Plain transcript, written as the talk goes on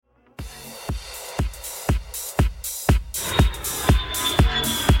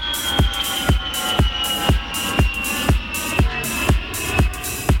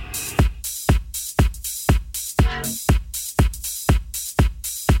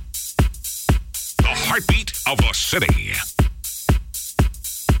heartbeat of the city.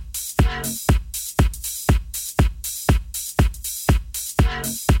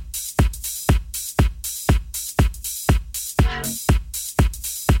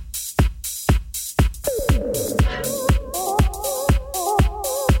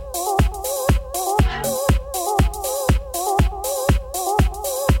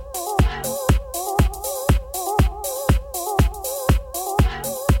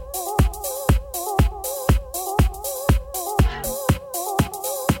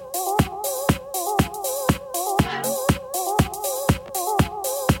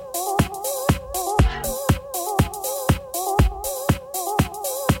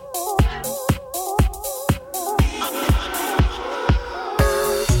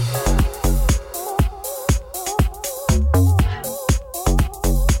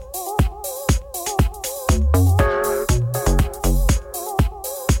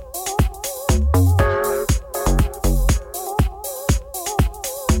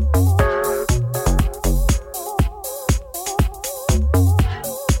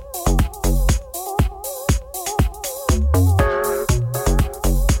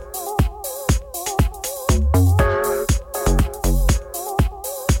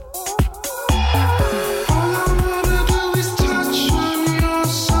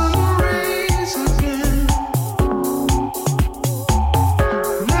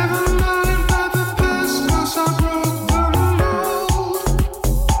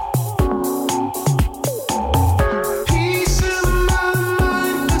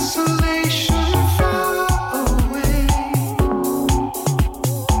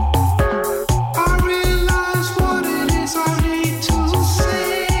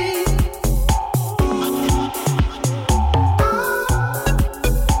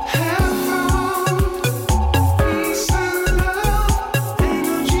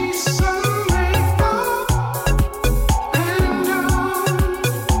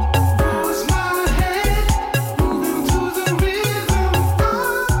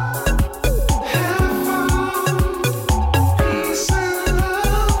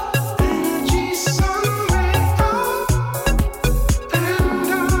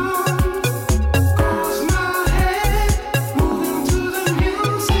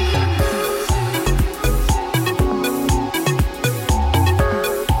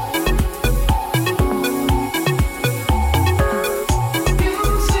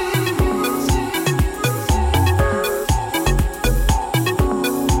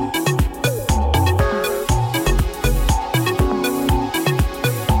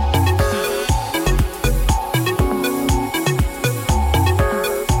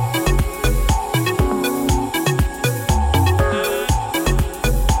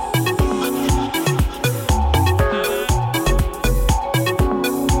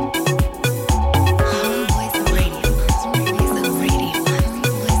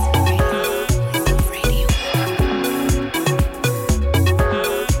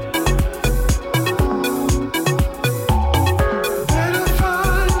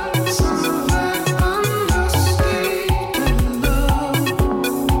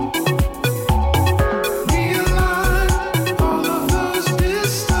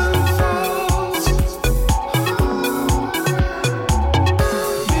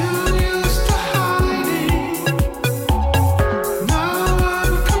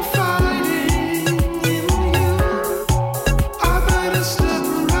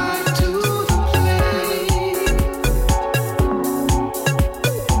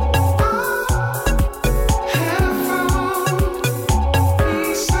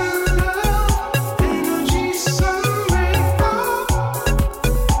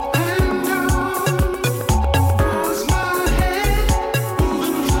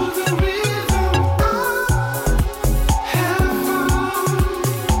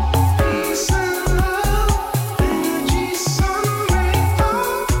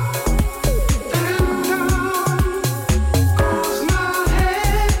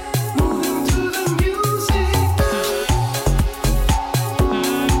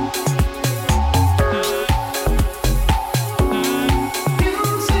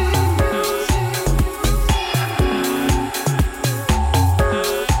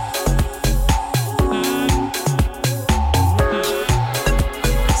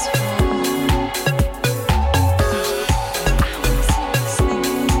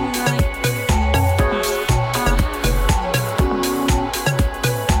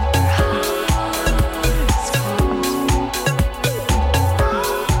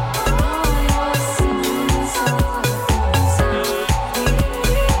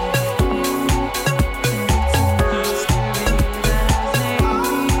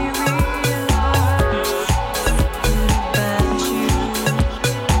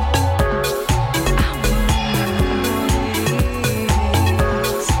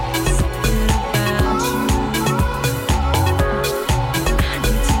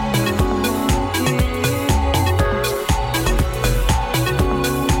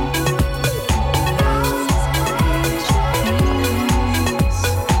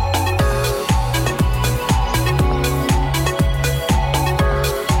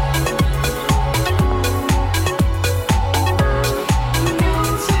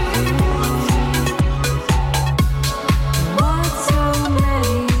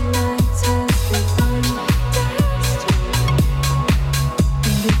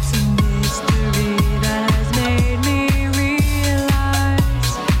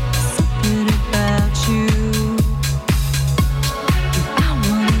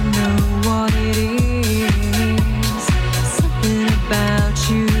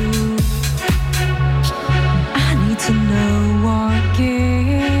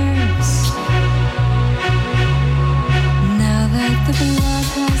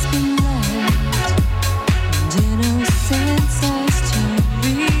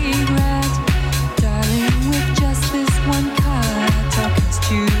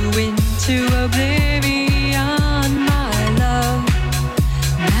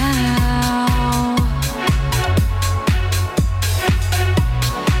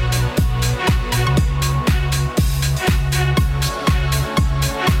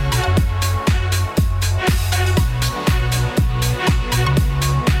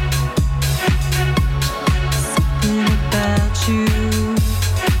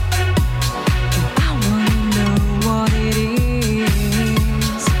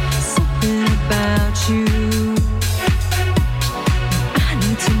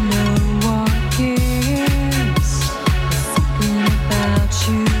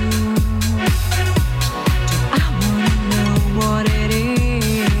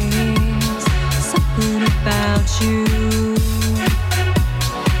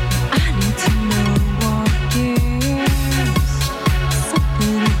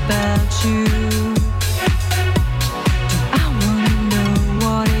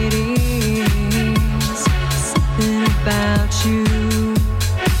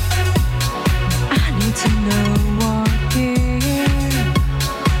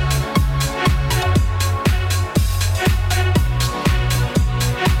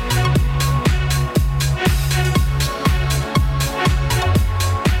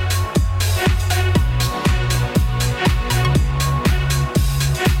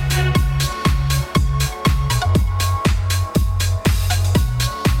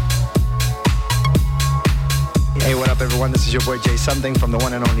 is your boy Jay Something from the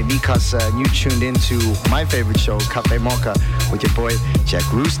one and only Mikasa, and you tuned into my favorite show, Cafe Mocha, with your boy Jack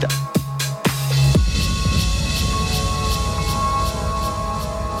Rooster.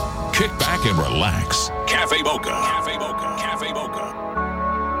 Kick back and relax. Cafe Mocha. Cafe Mocha. Cafe Mocha.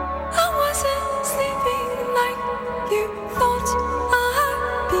 I wasn't sleeping like you thought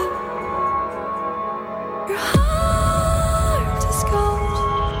I'd been. Your heart is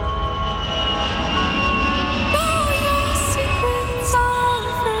cold. All your secrets are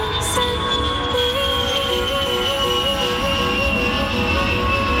frozen.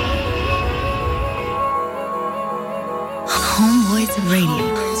 Homeboys Radio.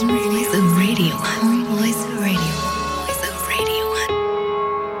 Homeboys of Radio. Homeboys of Radio. Homeboys of Radio.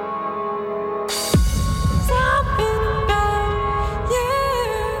 Something about you.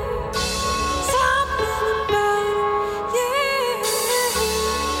 Something about you.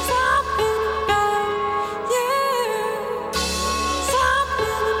 Something about you.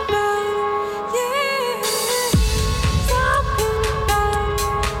 Something about you. Something about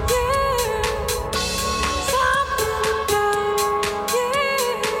you.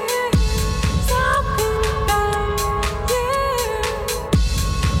 Something about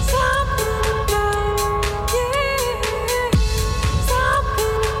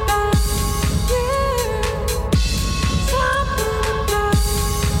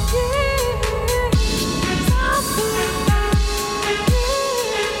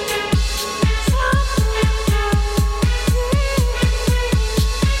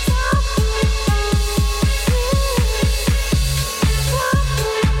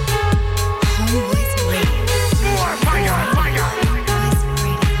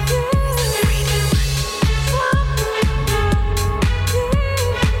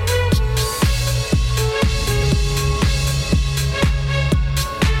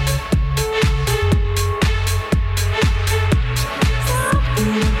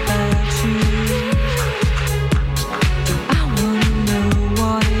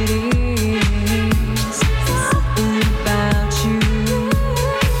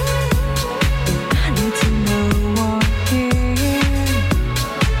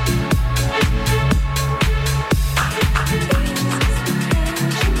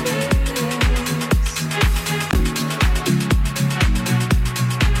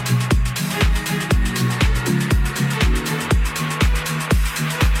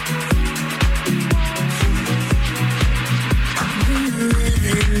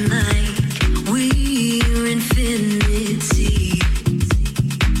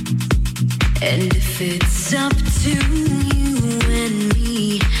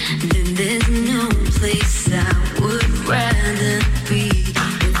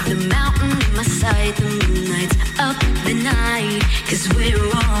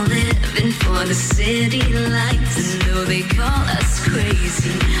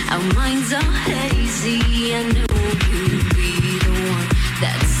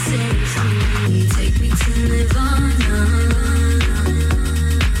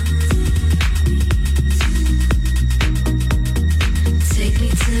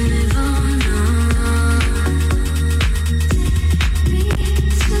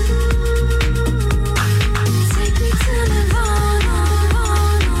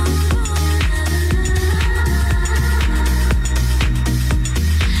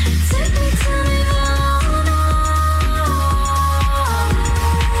Take me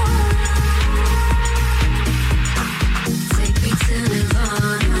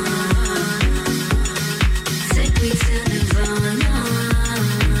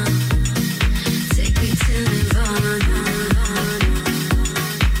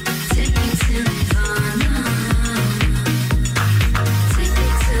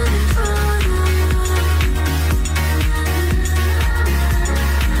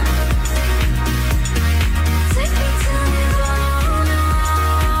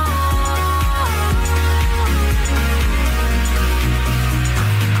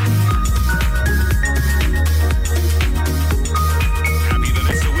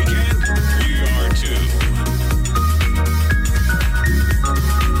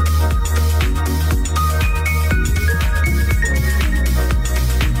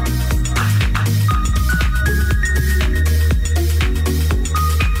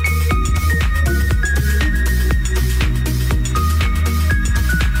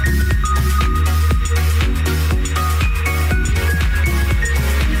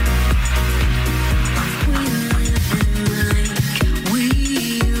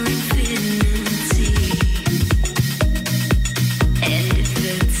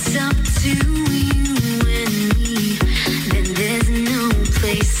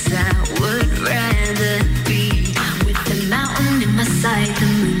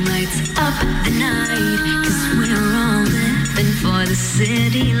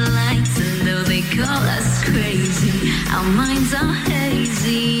city lights, and though they call us crazy, our minds are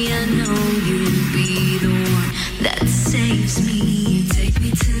hazy. I know you'll be the one that saves me. Take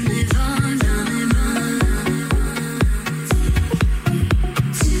me to Nirvana.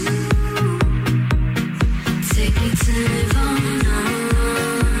 Take me to Nirvana. Take me to Nirvana.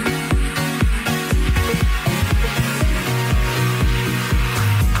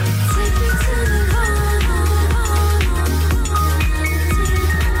 Take me to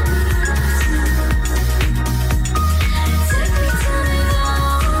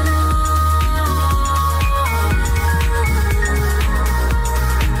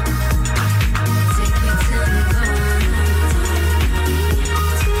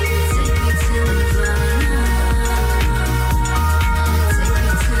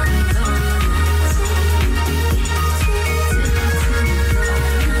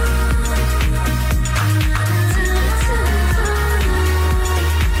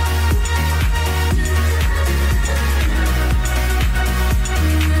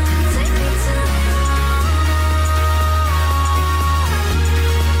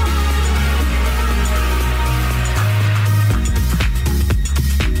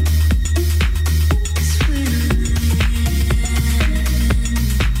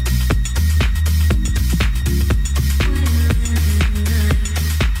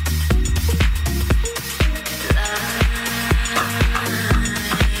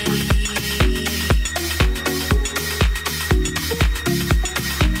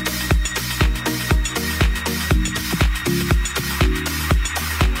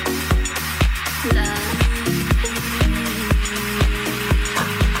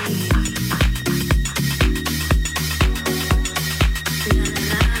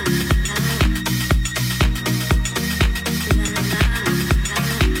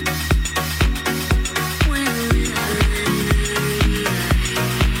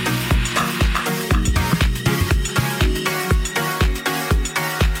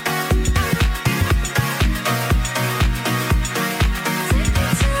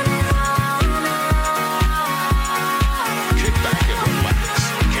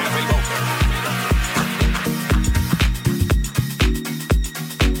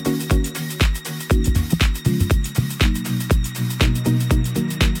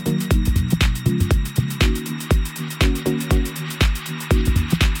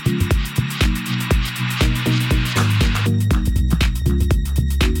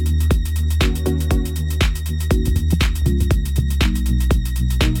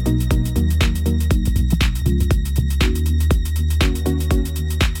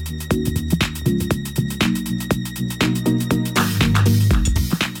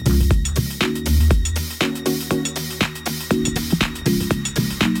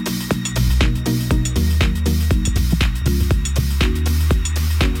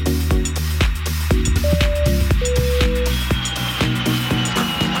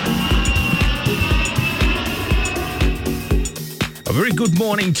Good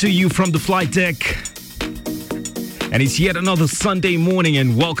morning to you from the flight deck. And it's yet another Sunday morning,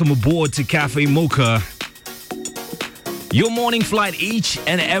 and welcome aboard to Cafe Mocha. Your morning flight each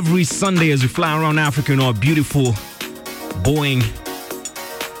and every Sunday as we fly around Africa in our beautiful Boeing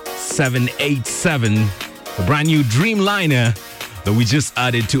 787, a brand new Dreamliner that we just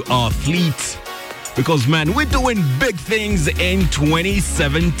added to our fleet. Because, man, we're doing big things in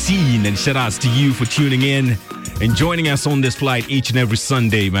 2017. And shout outs to you for tuning in and joining us on this flight each and every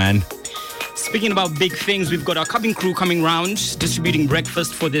Sunday, man. Speaking about big things, we've got our cabin crew coming round, distributing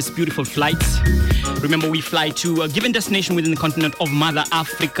breakfast for this beautiful flight. Remember, we fly to a given destination within the continent of Mother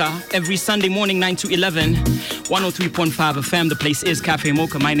Africa every Sunday morning, 9 to 11, 103.5 FM. The place is Cafe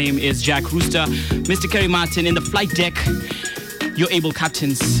Mocha. My name is Jack Rooster. Mr. Kerry Martin in the flight deck, your able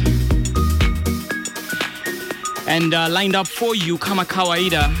captains. And lined up for you, kama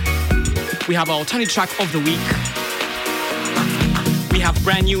kawaida, we have our alternate track of the week. We have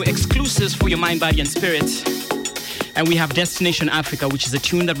brand new exclusives for your mind, body, and spirit. And we have Destination Africa, which is a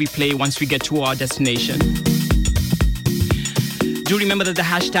tune that we play once we get to our destination. Do remember that the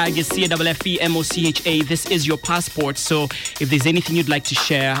hashtag is CAFFEMOCHA. This is your passport. So if there's anything you'd like to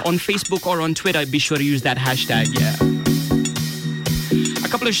share on Facebook or on Twitter, be sure to use that hashtag, yeah. A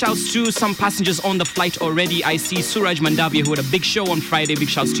couple of shouts to some passengers on the flight already. I see Suraj Mandavia, who had a big show on Friday. Big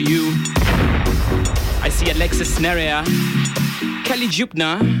shouts to you. I see Alexis Nerea. Kelly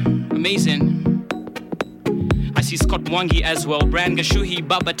Jupna, amazing. I see Scott Mwangi as well. Brian Gashuhi,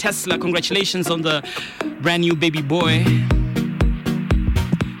 Baba Tesla, congratulations on the brand new baby boy.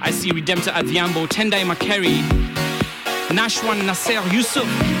 I see Redemptor Adhiambo, Tendai Makeri, Nashwan Nasser Yusuf,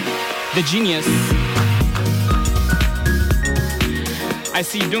 the genius. I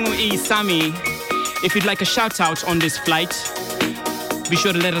see Dungu E. Sami. If you'd like a shout out on this flight, be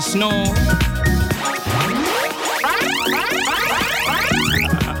sure to let us know.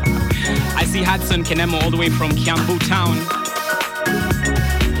 I see Hudson Kenemo all the way from Kiambu Town.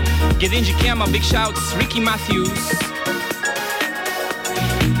 Gedinji Kiama, big shouts. Ricky Matthews.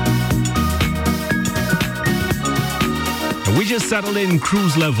 And we just settled in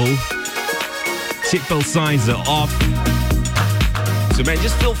cruise level. Seatbelt signs are off. So man,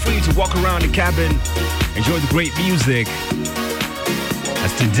 just feel free to walk around the cabin, enjoy the great music.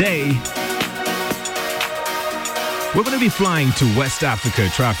 As today, we're going to be flying to West Africa.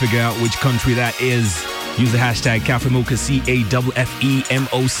 Try to figure out which country that is. Use the hashtag Cafe Mocha, CAFFEMOCHA.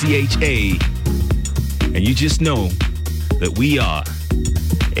 And you just know that we are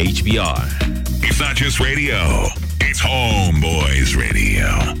HBR. It's not just radio, it's Homeboys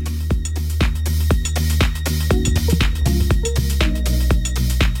Radio.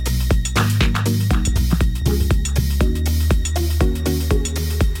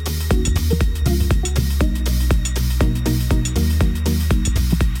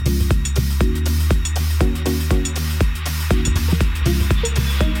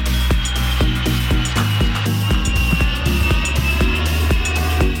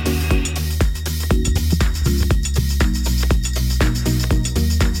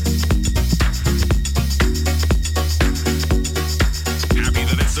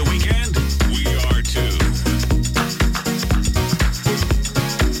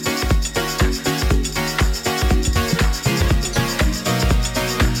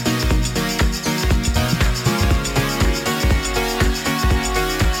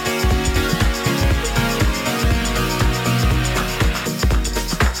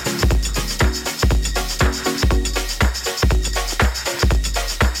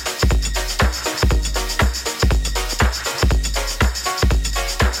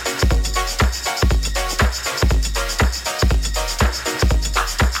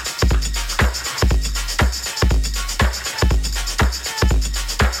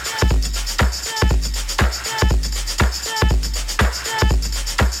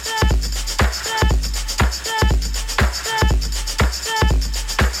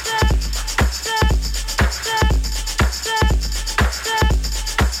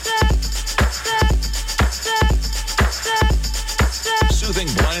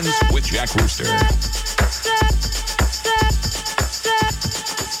 Jack Rooster.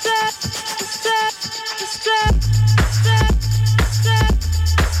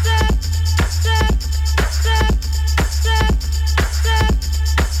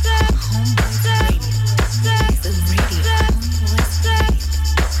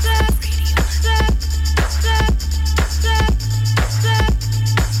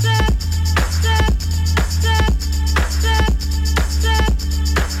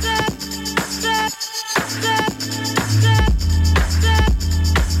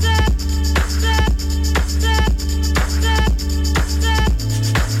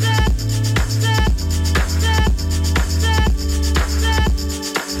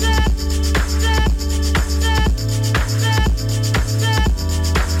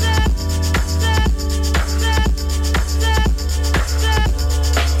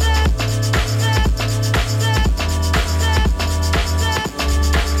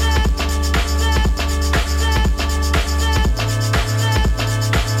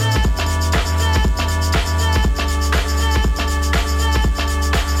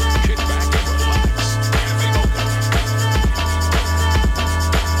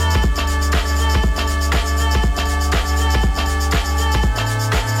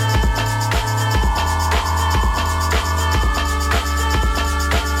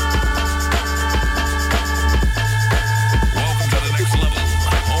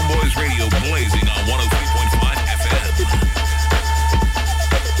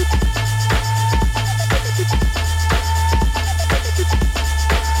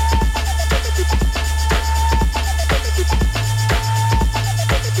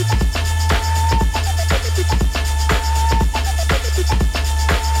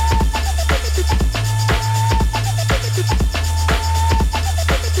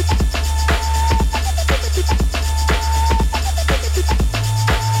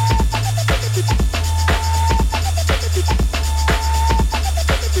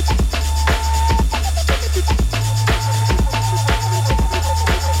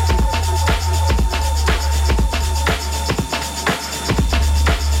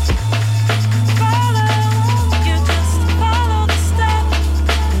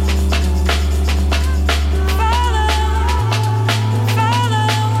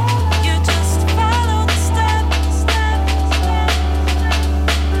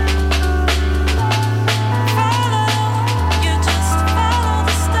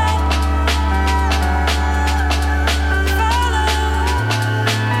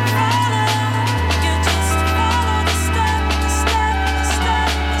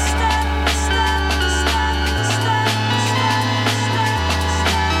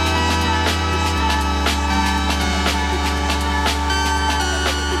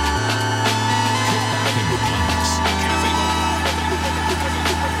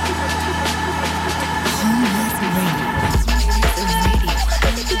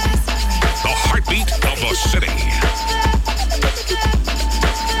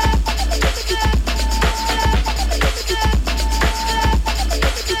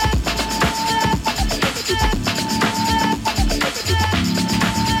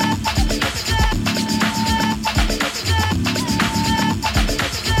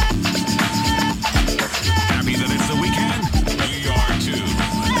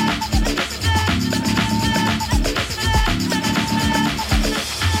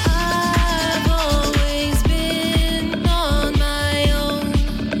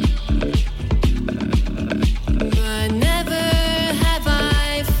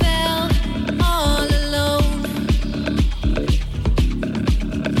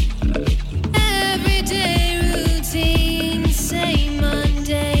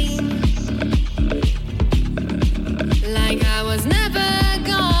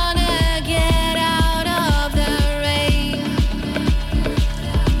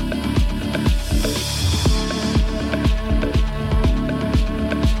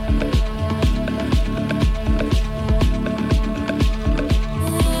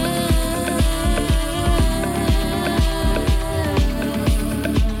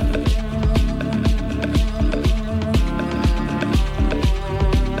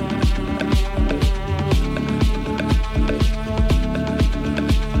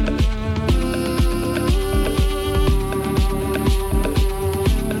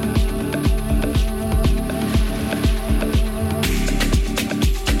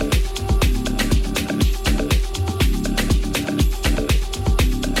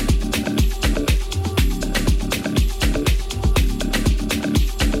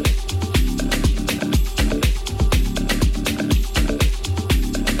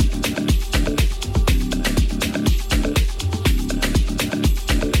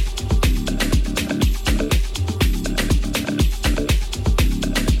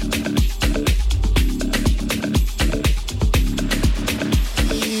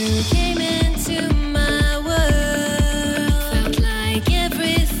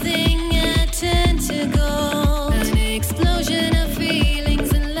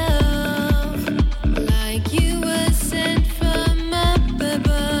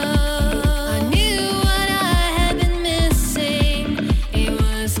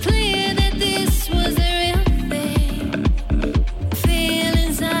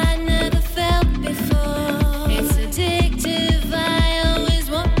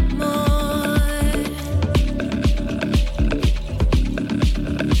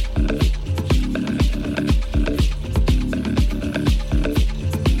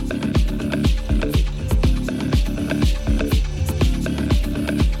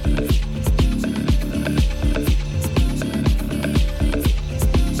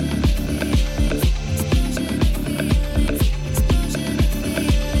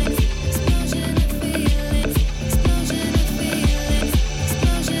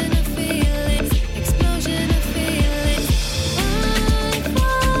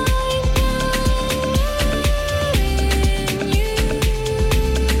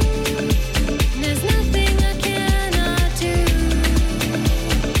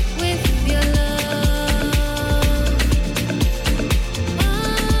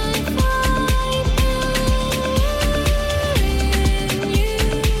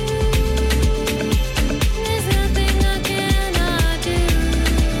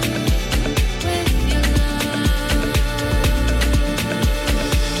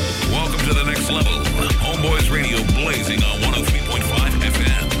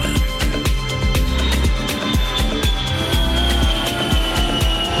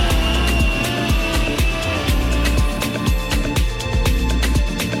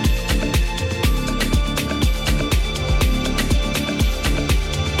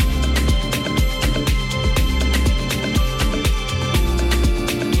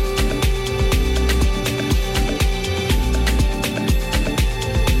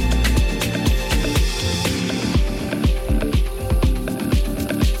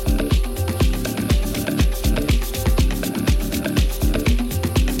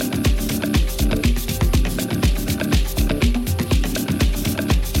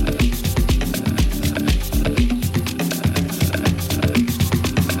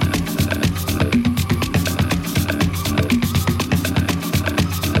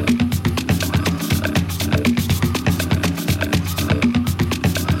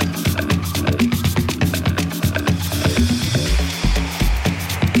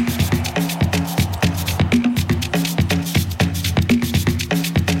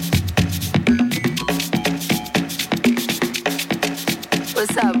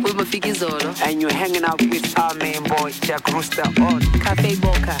 up with Mafiki Zolo. And you're hanging out with our main boy, Jack Rooster on Cafe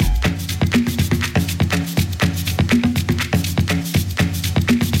Mocha.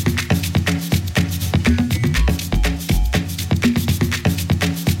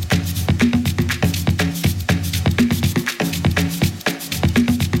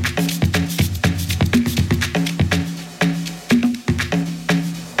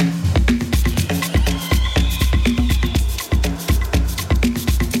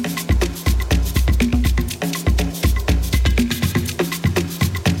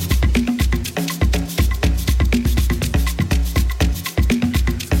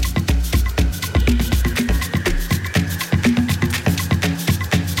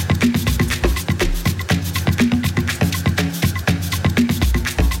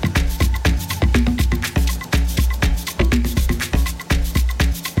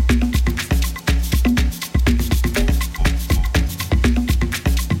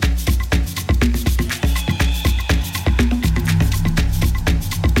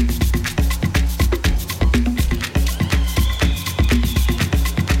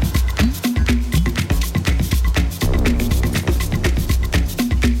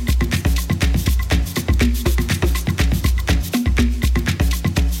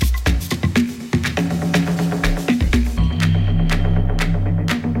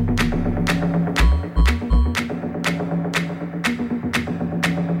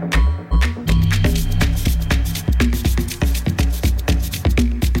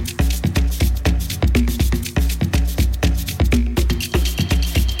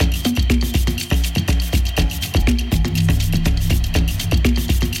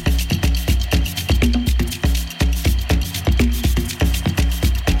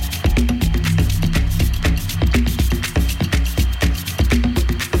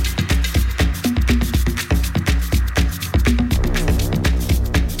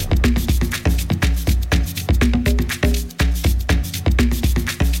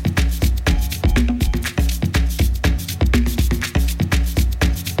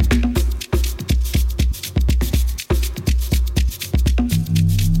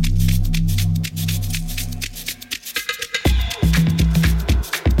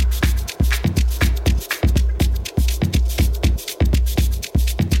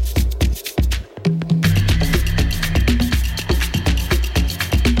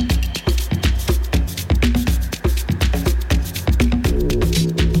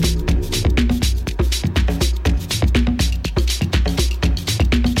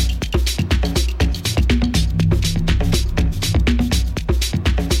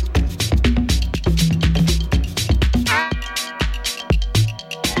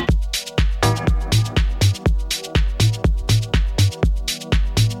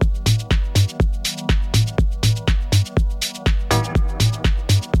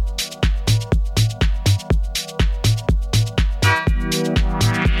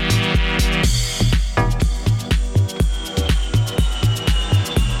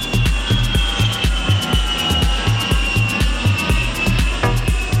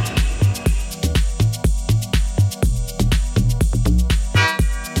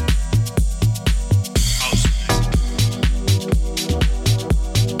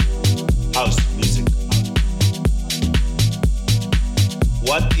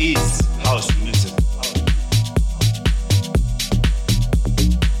 What is house music?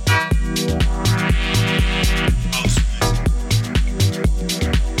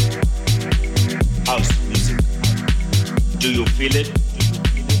 House music. Do you feel it?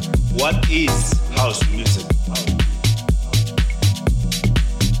 What is house music?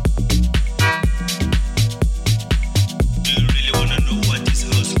 Do you really want to know what is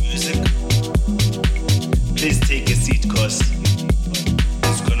house music? Please take a seat, cause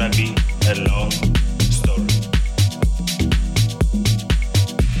it's gonna be a long story.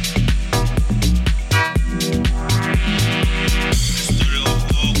 A story of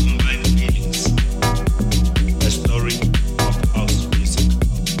all combined feelings. A story of house music.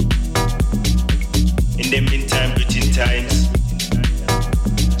 In the meantime, between times,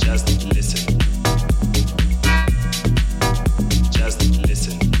 just listen. Just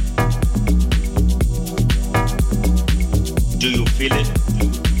listen. Do you feel it?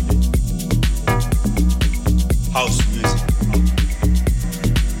 House music.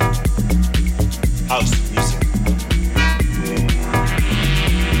 House music.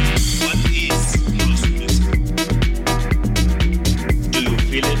 What is house music? Do you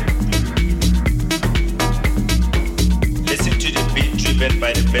feel it? Listen to the beat driven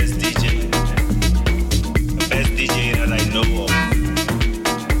by the best DJ. The best DJ that I know of.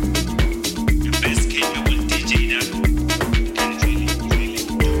 The best capable DJ that can really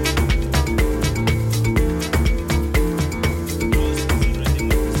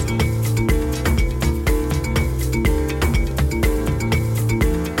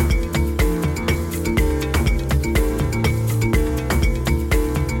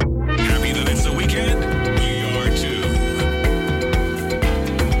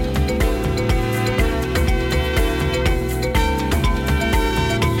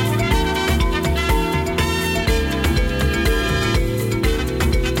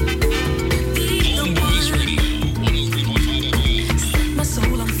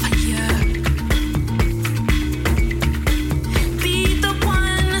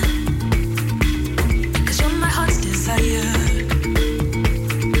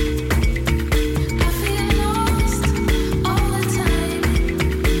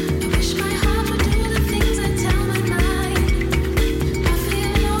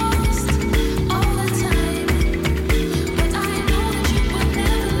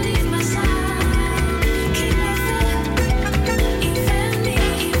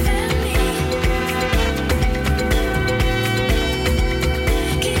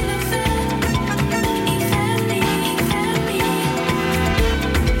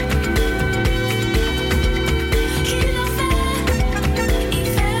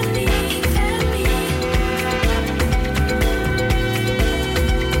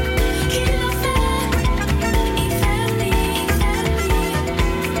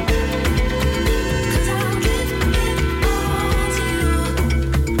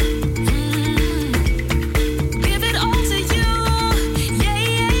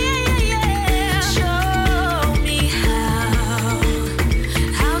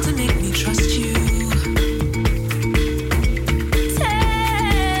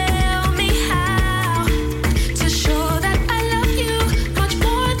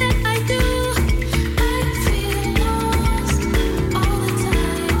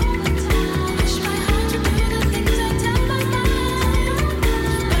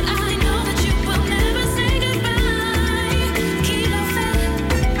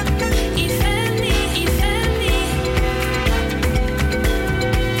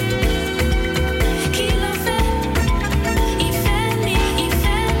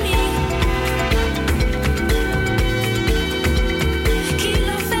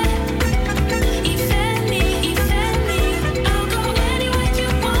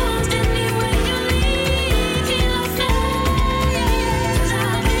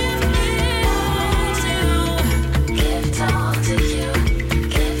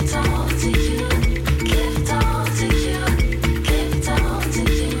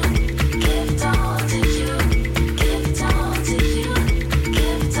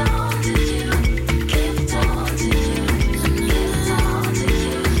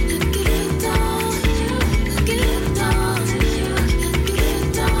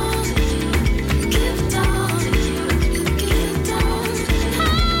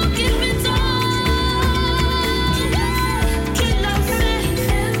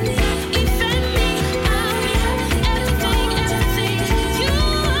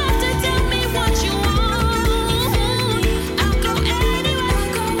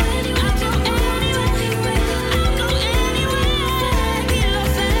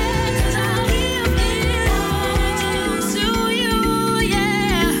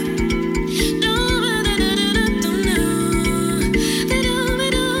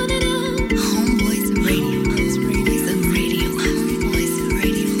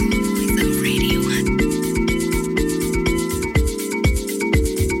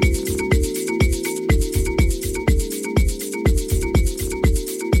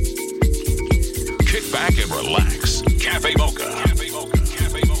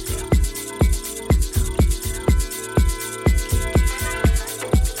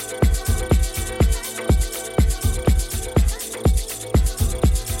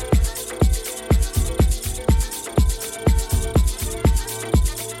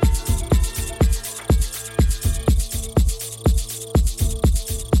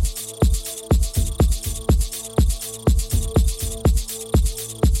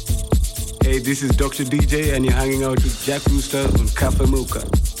This is Dr. DJ, and you're hanging out with Jack Rooster on Cafe Mocha.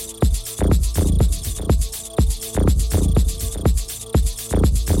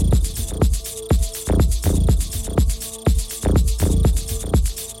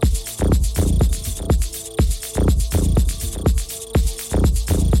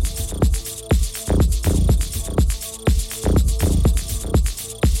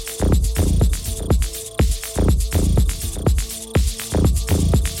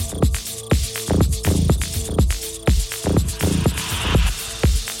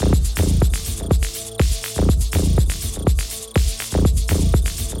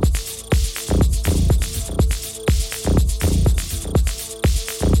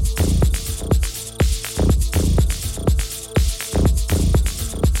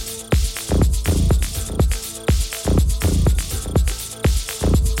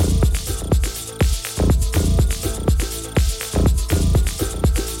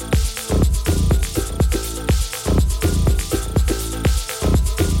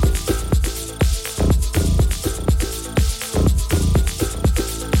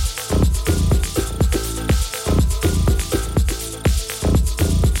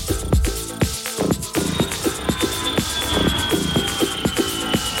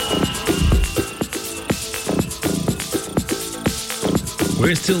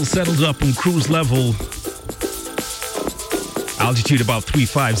 We're still settled up on cruise level. Altitude about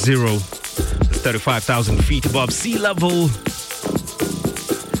 350. That's 35,000 feet above sea level.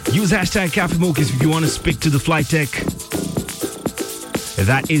 Use hashtag Cafe Mocha if you want to speak to the flight deck.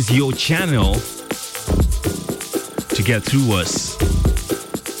 That is your channel to get through us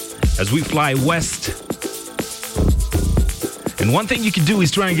as we fly west. And one thing you can do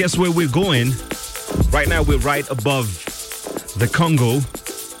is try and guess where we're going. Right now we're right above the Congo.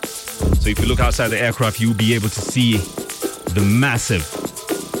 So if you look outside the aircraft, you'll be able to see the massive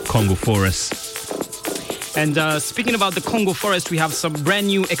Congo forest. And speaking about the Congo forest, we have some brand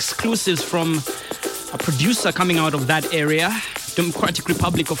new exclusives from a producer coming out of that area, Democratic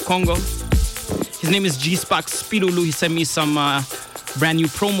Republic of Congo. His name is G-Spark Spilulu. He sent me some brand new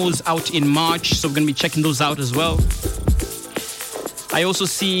promos out in March, so we're going to be checking those out as well. I also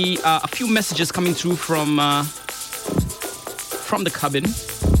see a few messages coming through from the cabin.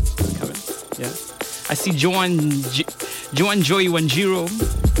 Yeah. I see Joan Joy Wanjiro.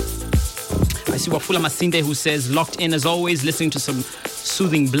 I see Wafula Masinde, who says, locked in as always, listening to some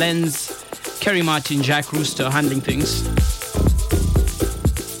soothing blends. Kerry Martin, Jack Rooster, handling things.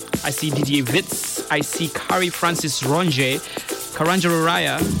 I see Didier Witz. I see Kari Francis Ronje, Karanja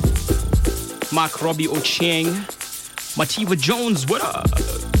Raraya, Mark Robbie Ochieng, Mativa Jones, what up?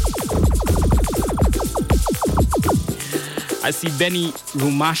 I see Benny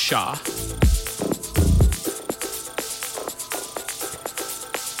Rumasha.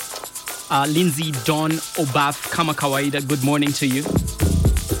 Lindsay Dawn Obaf Kamakawaida, good morning to you.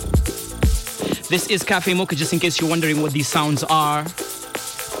 This is Cafe Mocha, just in case you're wondering what these sounds are.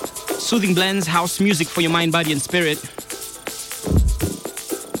 Soothing blends, house music for your mind, body, and spirit.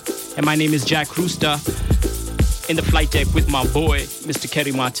 And my name is Jack Rooster, in the flight deck with my boy, Mr.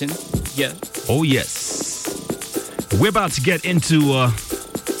 Kerry Martin. Yeah. Oh, yes. We're about to get into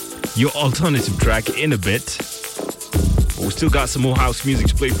your alternative track in a bit. But we still got some more house music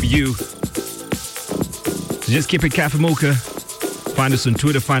to play for you. So just keep it Cafe Mocha. Find us on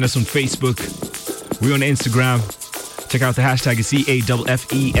Twitter, find us on Facebook. We're on Instagram. Check out the hashtag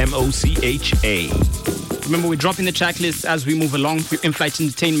CAFEMOCHA. Remember, we're dropping the track list as we move along for in-flight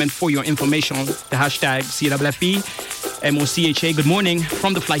entertainment for your information. The hashtag CAFEMOCHA. Good morning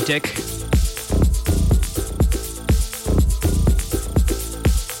from the flight deck.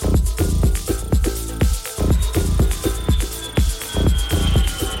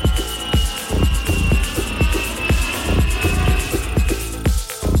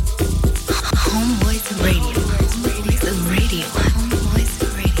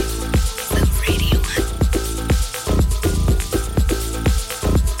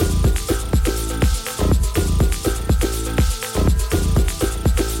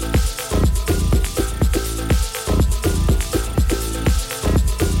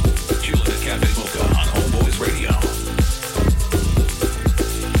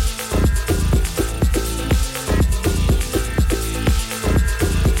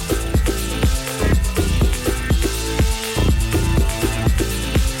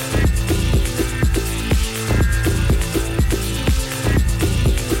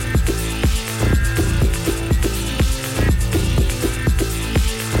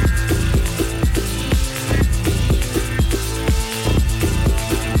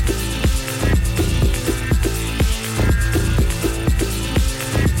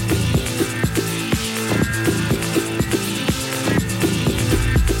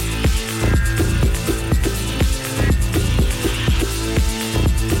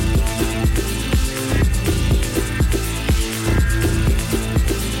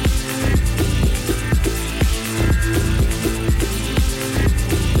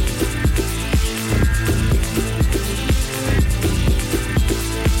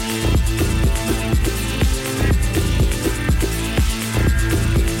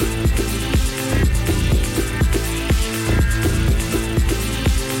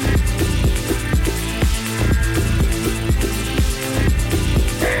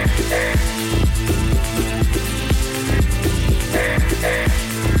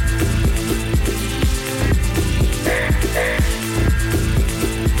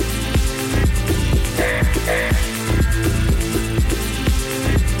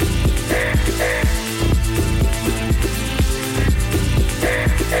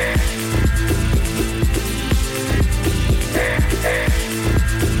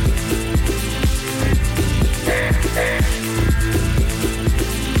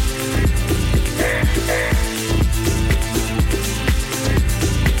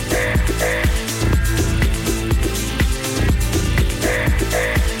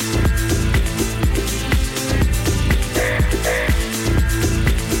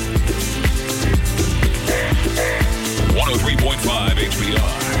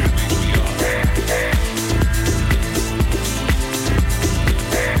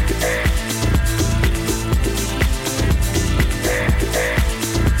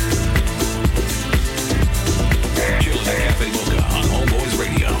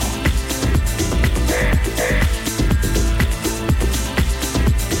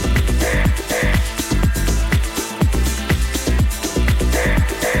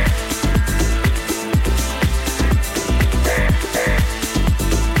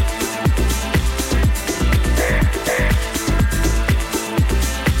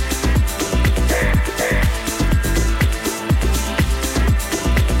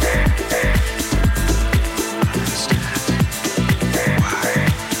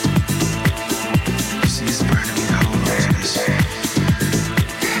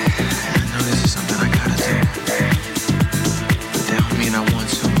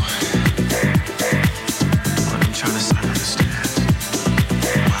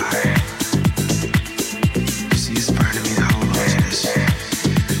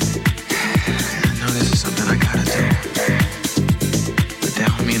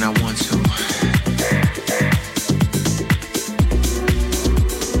 mean I want to.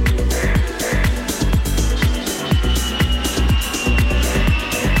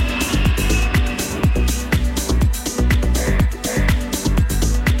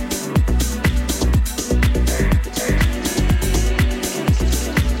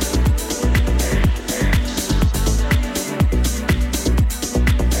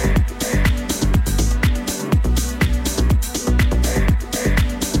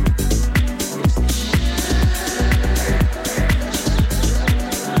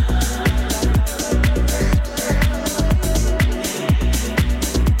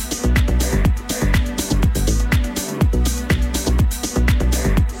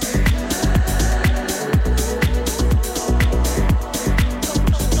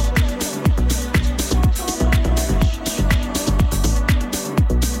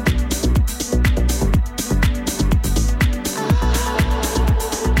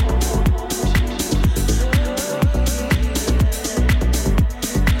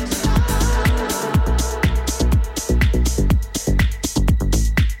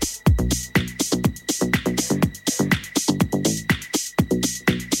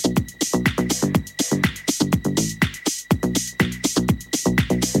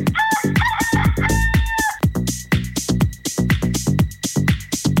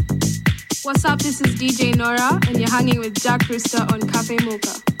 What's up? This is DJ Nora, and you're hanging with Jack Rooster on Cafe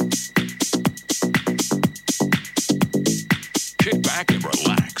Mocha. Kick back and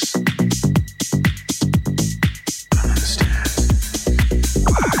relax.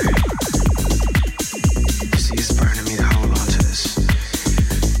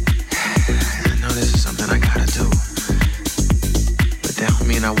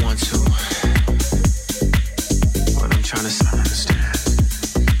 I want to, but I'm trying to understand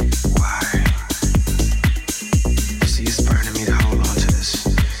why. See, it's burning me to hold on to this.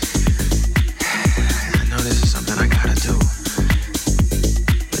 I know this is something I gotta do,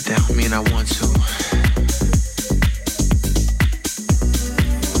 but that don't mean I want to.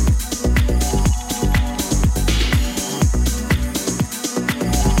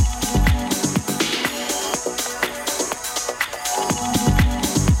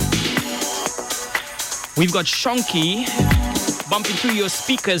 We've got Shonky bumping through your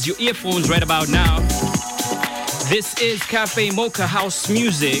speakers, your earphones right about now. This is Cafe Mocha House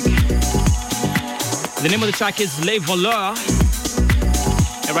Music. The name of the track is Le Voleur.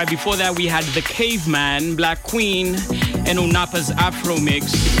 And right before that, we had The Caveman, Black Queen, and Onapa's Afro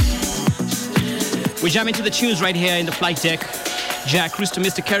Mix. We're jamming to the tunes right here in the flight deck. Jack Rooster,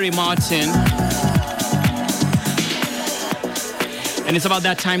 Mr. Kerry Martin. And it's about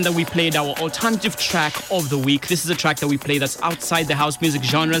that time that we played our alternative track of the week. This is a track that we play that's outside the house music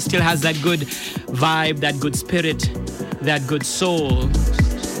genre, still has that good vibe, that good spirit, that good soul.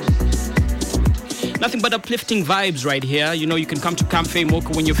 Nothing but uplifting vibes right here. You know, you can come to Cafe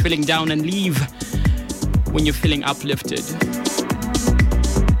Mocha when you're feeling down and leave when you're feeling uplifted.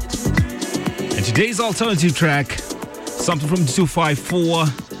 And today's alternative track, something from 254.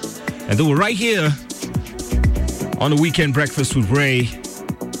 And they were right here on the Weekend Breakfast with Ray.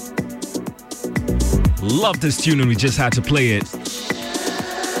 Love this tune and we just had to play it.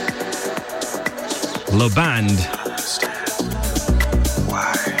 Le Band.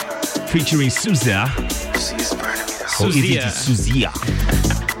 Why? Featuring Suzia. Or is it Suzia?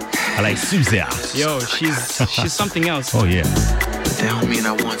 I like Suzia. Yo, she's something else. Oh yeah. But that don't mean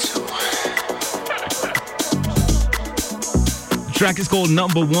I want to. The track is called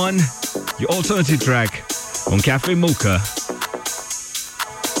Number One, your alternative track on Cafe Mocha.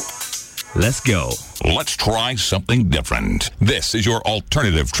 Let's go. Let's try something different. This is your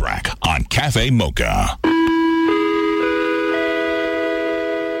alternative track on Cafe Mocha.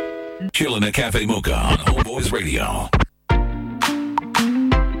 Chillin' at Cafe Mocha on Homeboys Radio.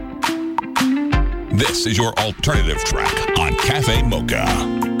 This is your alternative track on Cafe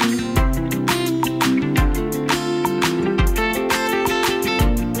Mocha.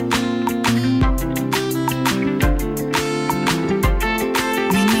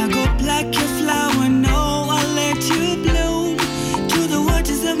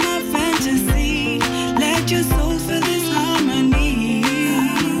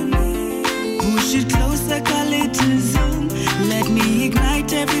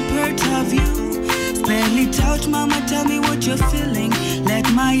 Touch, mama, tell me what you're feeling. Let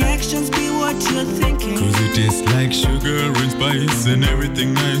my actions be what you're thinking. Cause it tastes like sugar and spice and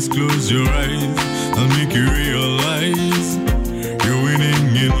everything nice. Close your eyes, I'll make you realize you're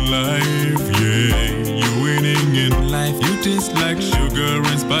winning in life, yeah. You're winning in life. You taste like sugar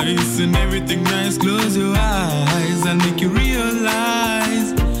and spice and everything nice. Close your eyes, I'll make you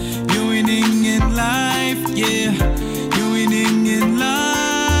realize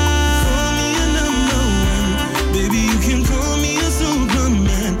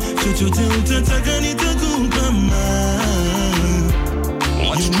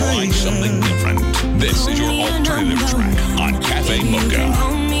Try something different. This is your alternative track on Cafe Mocha.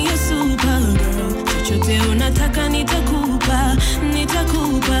 Call me a supergirl. Chochote unataka nitakupa,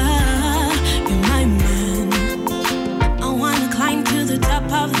 nitakupa. You're my man. I wanna climb to the top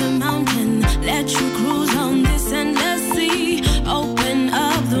of the mountain, let you cruise on this endless sea. Open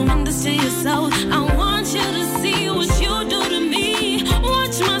up the windows to your soul. I want you to see what you do to me.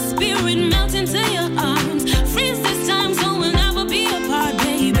 Watch my spirit melt into your arms. Freeze this time so we'll never be apart,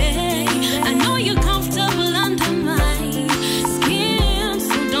 baby. I know you're comfortable under my skin,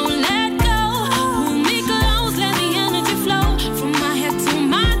 so don't let go. Pull me close, let the energy flow from my head to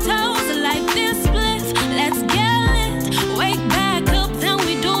my toes. Like this split, let's get lit. Wake back up, then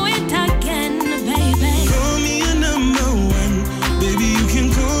we do it again, baby. Call me a number one, baby. You can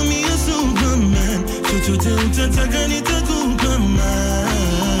call me a superman.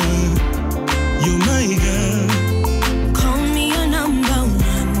 You're my girl. Call me your number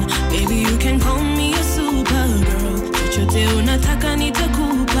one, baby. You can call me a supergirl. Chochote unataka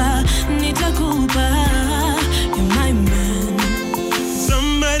nitakupa, nitakupa. You're my man.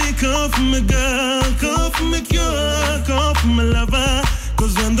 Somebody call for my girl, call for my cure, call for my lover.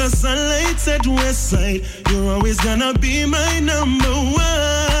 Cause when the sunlight's at west side, you're always gonna be my number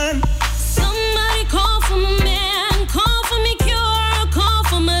one. Somebody call for my man, call for me cure, call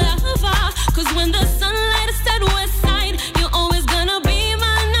for my lover. Cause when the sunlight is at west side, you're always gonna be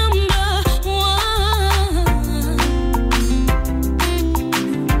my number one.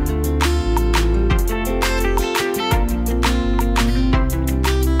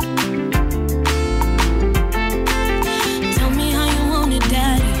 Tell me how you want it,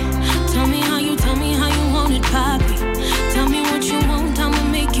 daddy. Tell me how you want it, papi. Tell me what you want, I'ma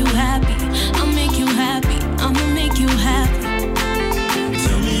make you happy. I'll make you happy, I'ma make you happy.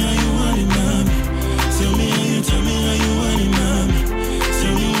 Tell me how you want it, mommy. Tell me how you want it, mommy.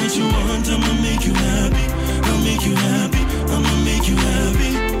 Tell me what you want, I'ma make you happy. I'll make you happy, I'ma make you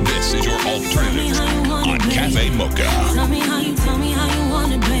happy. This is your alternative track on Cafe Mocha. Tell me how you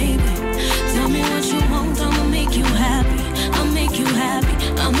want it, baby. Tell me what you want, I'ma make you happy. I'll make you happy,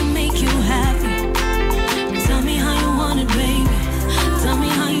 I'ma make you happy. Tell me how you want it, baby. Tell me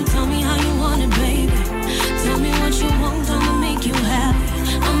how you want it, baby. Tell me what you want, I'ma make you happy.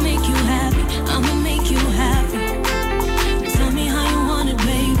 I'll make you happy, I'ma make you happy. Tell me how you want it,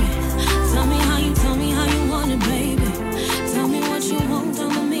 baby. Tell me how you want it, baby. Tell me what you want,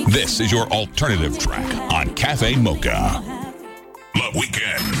 I'ma make you. This is your alternative track on Cafe Mocha. Love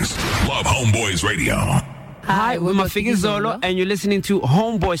weekends. Love Homeboys Radio. Hi, we're Mafiki Zolo, and you're listening to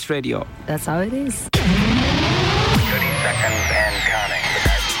Homeboys Radio. That's how it is. 30 seconds and counting.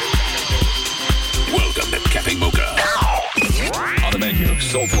 Welcome to Cafe Mocha. On the menu,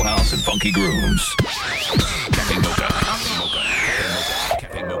 soulful house and funky grooves. Cafe Mocha. Cafe Mocha.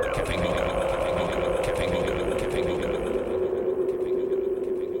 Cafe Mocha. Cafe Mocha. Cafe Mocha. Cafe Mocha. Cafe Mocha.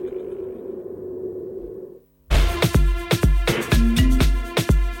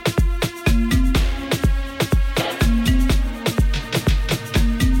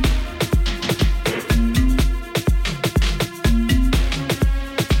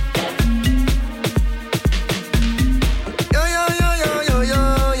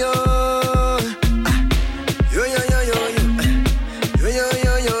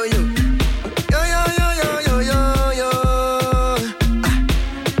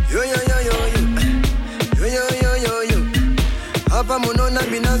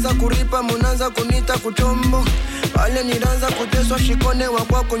 kuripa munaanza kunita kuchombo pale nilianza kuteswa shikone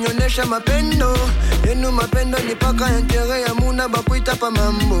wakwa kunyonesha mapendo yenu mapendo ni paka entere ya muna bakuita pa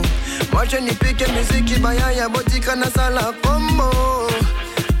mambo wache nipike muziki bayaya botika na sala kombo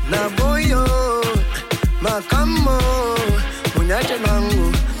na boyo makambo munyache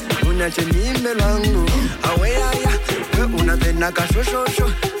langu munyache nimbe langu aweyaya we unapenda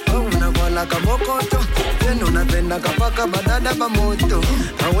kashoshosho unavala kamokoto tena unapenda kapaka badada pamoto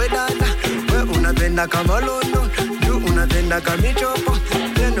awe dada we unapenda kamalondo juu unapenda kamichopo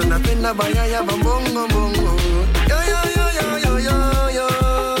tena unapenda bayaya bambongo bongo yo yo yo yo yo yo yo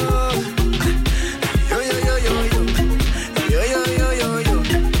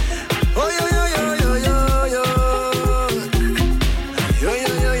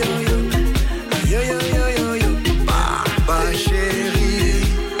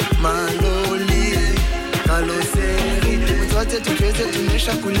tucheze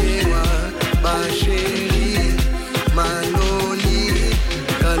tumesha kulewa basheri maloli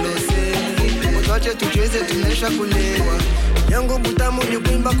kaloseri mwache tucheze tumesha kulewa yangu butamu ni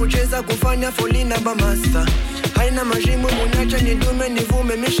kuimba kucheza kufanya folina ba master haina majimu munyacha nidume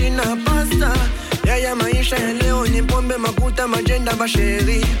nivume mishina pasta Yaya maisha ya leo ni pombe makuta majenda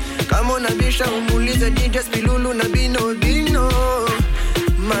basheri. Kama unabisha umulize DJ Spilulu na Bino Bino.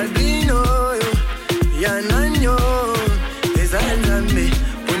 Madino ya nanyo eza nzambe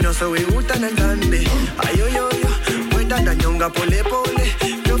punyoso we uta na nzambe ayoyoyo wetanda nyonga pole pole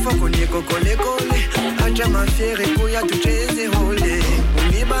yofo kuniko kole kole acha mafiere kuya tucheze hole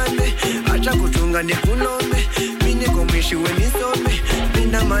unibande acha kuchunga nikulombe mine komishi we nisome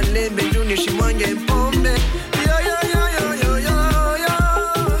mina malembe junishi mwange pombe yo yo yo yo yo yo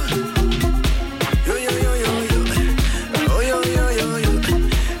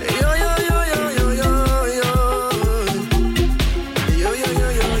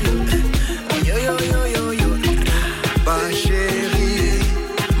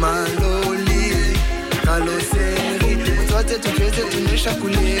tunesha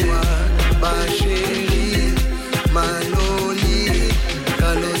kulewa basheri manoli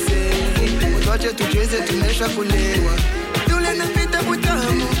kaloseri mtwache tucheze tunesha kulewa yule napita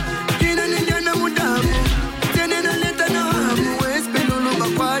butamu kina ninjana mudamu tene naleta na hamu Spilulu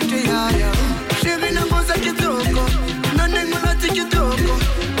bakwate haya sheri na ngoza kitoko na nengolati kitoko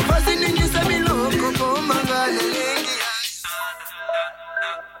basi ningisa miloko kwa mangale lengi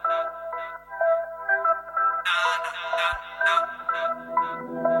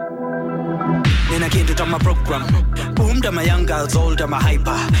Kintu tama program Boom my young girls, older my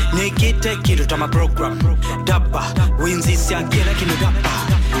hyper Nikite kintu tama program Dappa, winzi siya Kila kintu dappa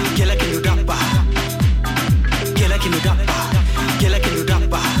Kila kintu dappa Kila kintu dappa Kila kintu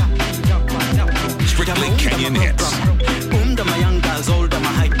dappa Strictly Kenyan hits. Boom my young girls, older my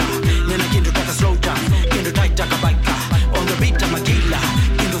hyper Nina kintu taka slow down Kintu tight taka biker On the beat I'm a killer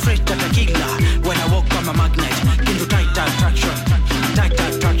Kintu fresh taka killer When I walk I'm a magnet Kintu tight attraction Tight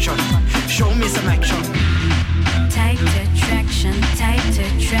attraction Show me some action. Tight attraction, tight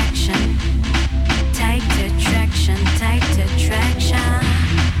attraction. Tight attraction, tight attraction.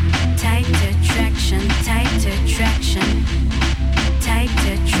 Tight attraction, tight attraction. Tight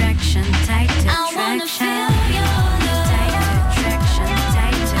attraction, tight attraction. I wanna feel your love. Tight attraction,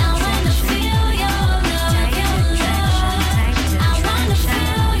 tight attraction. I wanna feel your love. Tight attraction, tight attraction. I wanna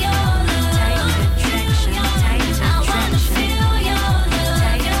feel your love. Tight attraction, tight attraction. I wanna feel your love.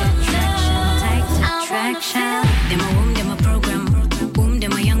 Attraction. Them a womb, them a program. Boom,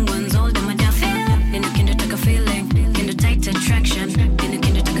 them a young ones, all them a daffy. Then a kinder take a feeling. Kinder tight attraction. Then a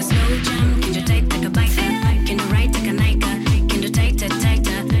kinder take a slow jump. Kinder tight take a biker. Kinder right take a Nike. Kinder tighter,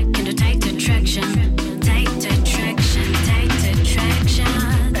 tighter. Kinder tight attraction. Tight attraction, tight attraction.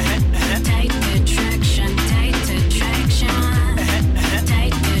 Tight attraction, tight attraction.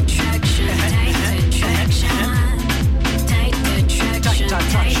 Tight attraction, tight attraction. Tight attraction,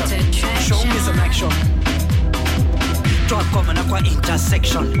 tight attraction. Show me some action. Drop coming up kwa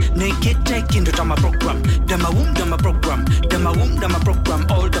intersection. Naked take into tama program. Them a womb, them a program. Them a womb, them a program.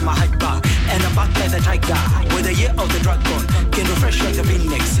 All them a hyper. And I'm back like the tiger. With the year of the dragon. Kinda fresh like the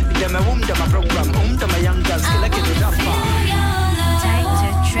phoenix. Them a womb, them a program. Them a young girls. Kill like it up. Tight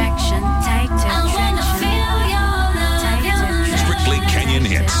attraction, tight attraction. Strictly Kenyan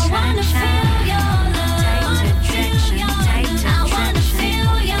hits. I wanna feel your love. Tight attraction, tight attraction. I wanna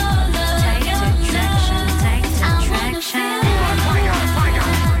feel your love. Tight attraction, tight attraction.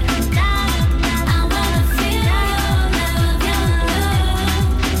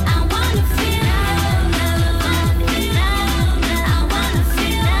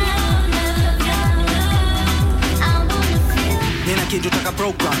 Kintu taka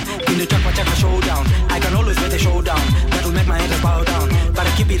program, kintu taka showdown. I can always get a showdown. That will make my haters bow down. But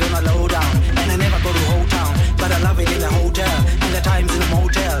I keep it on a low down. And I never go to whole town. But I love it in the hotel. And the times in the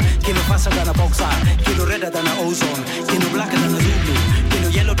motel. Kintu faster than a boxer. Kintu redder than an ozone. Kintu blacker than a Zulu. Kintu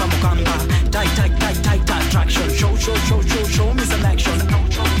yellow than Mukamba. Tight, tight, tight, tight, tight attraction. Show me some action.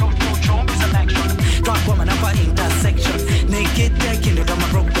 Show me some action. Drop woman up an intersection. Naked tech kintu tama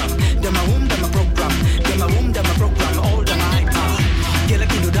program. Them a womb, them a program. Them a womb, them a program. All them a hyper. Kila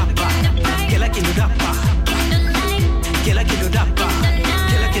kintu dappa. Kila kintu dappa. Kila kintu dappa.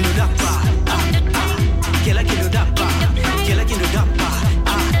 Kila kintu dappa. Kila kintu dappa. Kila kintu dappa.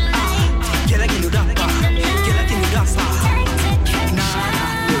 Kila kintu dappa. Kila kintu dappa.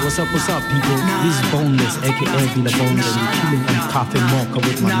 Hey, what's up, people? This is Boneless, aka Villa Boneless. I'm chilling on Cafe Mocha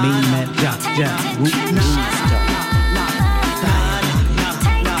with my main man, Jack Rooster. Tight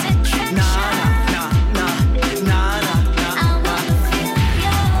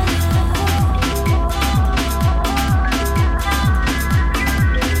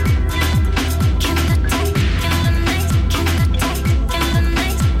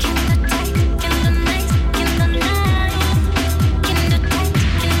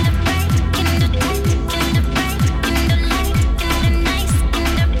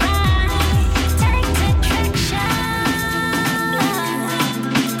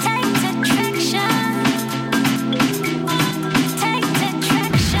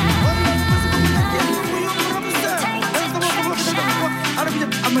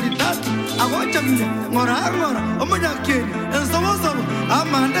ngora ngora omunyakin ensomo somo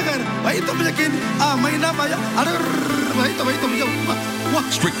amanda gar baito munyakin amaina maya baito mujau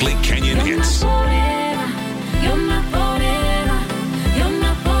Strictly Kenyan hits. You're my forever. You're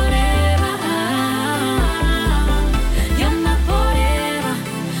my forever. You're my forever.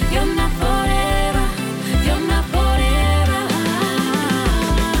 You're my forever. You're my forever.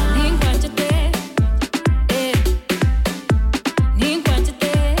 Ninkwachete,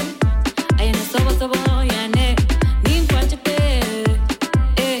 ninkwachete. Ayana sobo yane. Ninkwachete,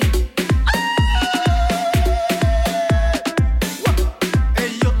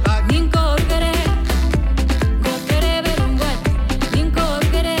 ninko kere.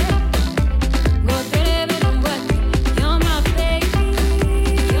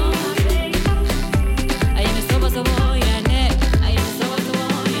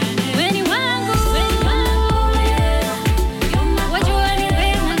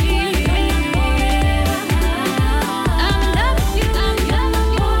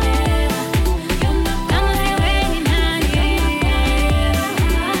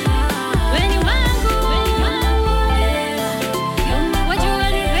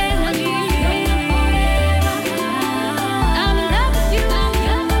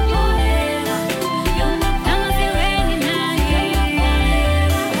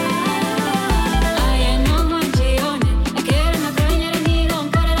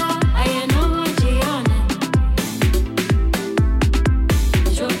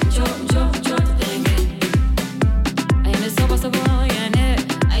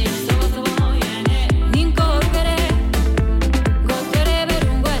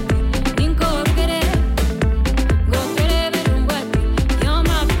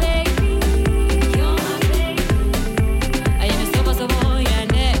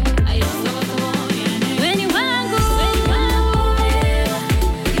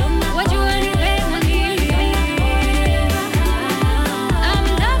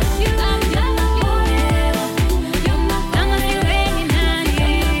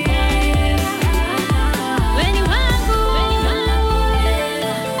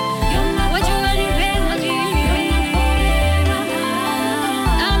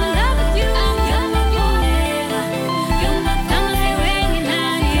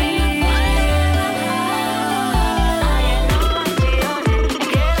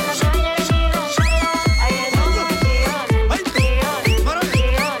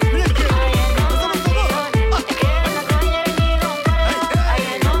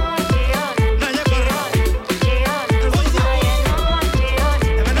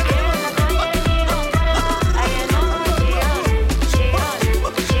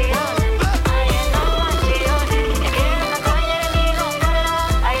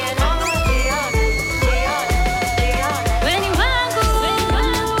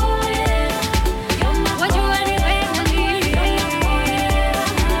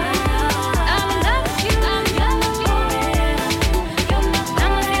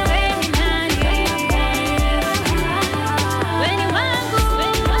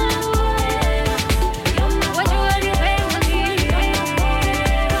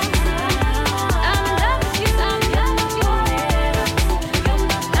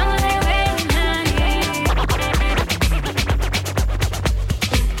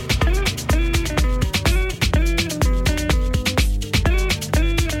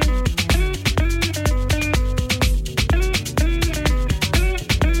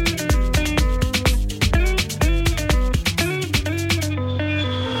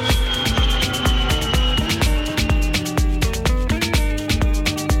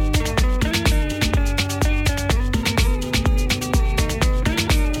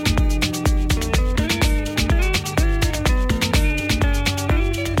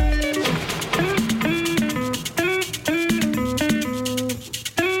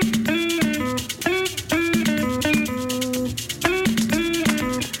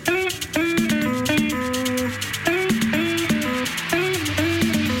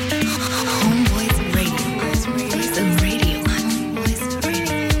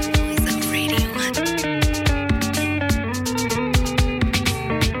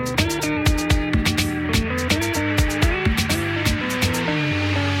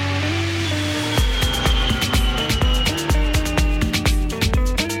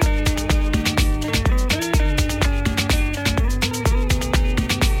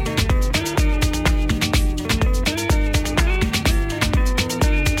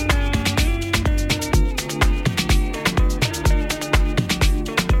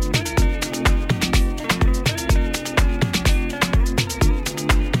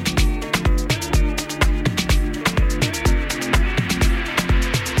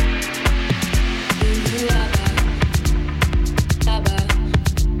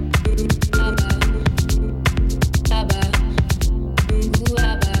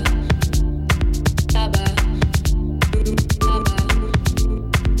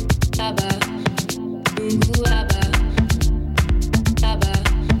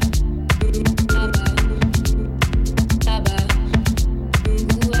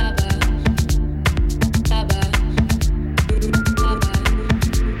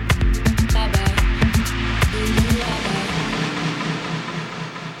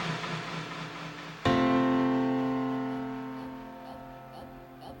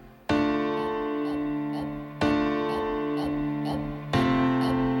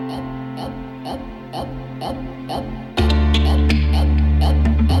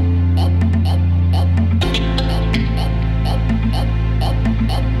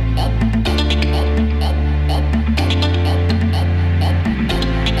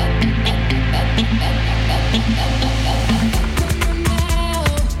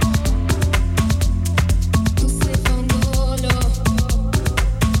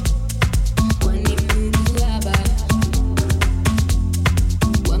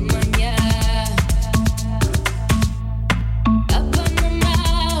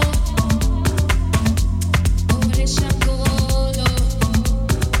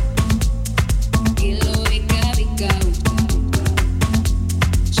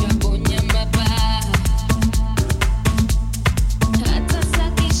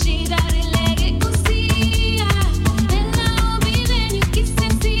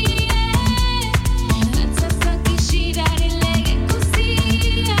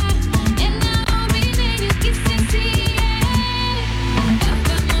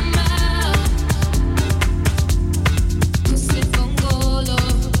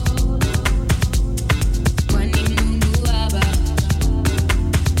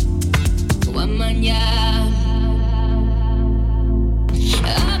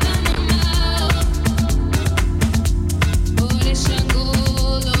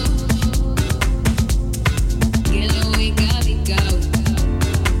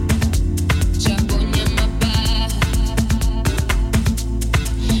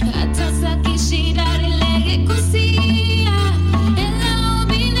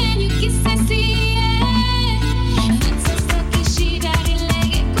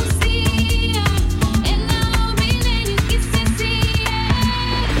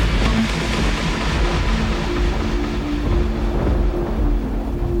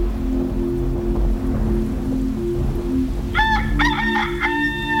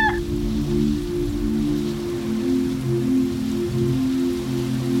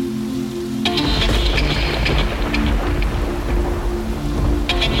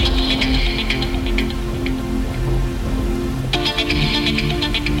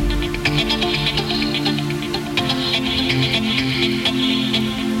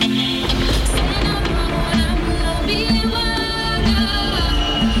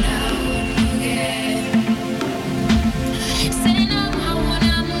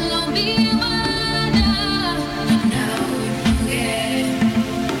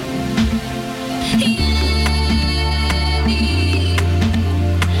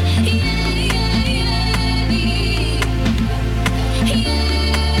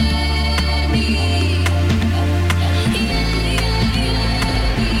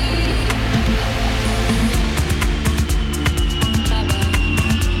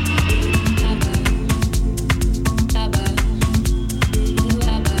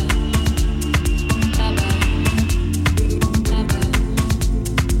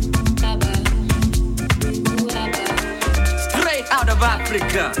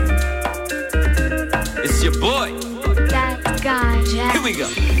 Africa. It's your boy. God, yeah. Here we go.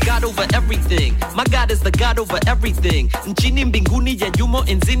 God over everything. My God is the God over everything. Nchini mbinguni ya yumo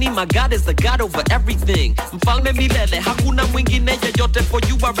enzini. My God is the God over everything. Mfalme milele hakuna mwingine yeyote, for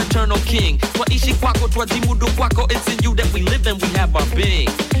you are eternal king. Twaishi kwako, twajimudu kwako. It's in you that we live and we have our being.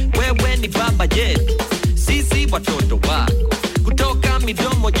 Wewe ni baba yetu, sisi watoto wako. Kutoka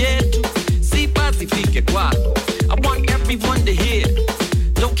midomo yetu, sifa zifike kwako. I want everyone to hear.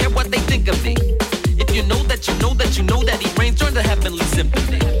 Don't care what they think of me. If you know that you know that you know that he reigns, join the heavenly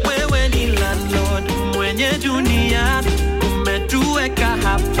symphony. Wewe ni landlord mwenye dunia, umetuweka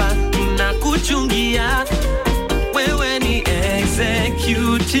hapa tunakuchungia. Wewe ni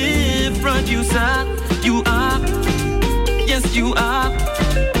executive producer. You are, yes you are.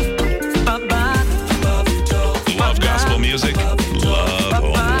 Baba, love gospel music. Love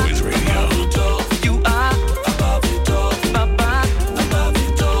Always Radio. You are.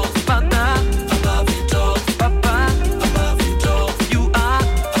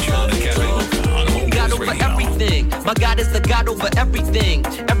 My God is the God over everything.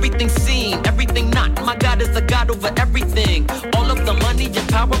 Everything seen, everything not. My God is the God over everything. All of the money and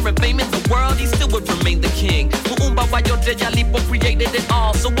power and fame in the world, he still would remain the king. Muumba wa yote yalipo created it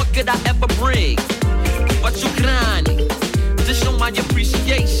all. So what could I ever bring? But you grani to show my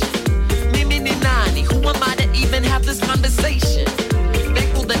appreciation. Mimi ni nani? Who am I to even have this conversation?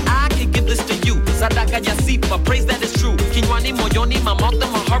 Thankful that I can give this to you. Sadaka ya sifa, praise that is true. Kinywani moyoni, my mouth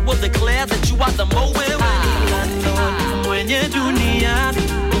and my heart will declare that you are the most mwenye dunia,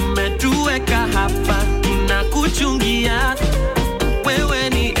 umetuweka hapa tunakuchungia. Wewe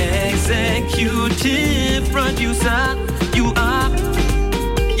ni executive producer. You are,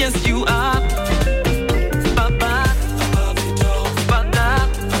 yes you are.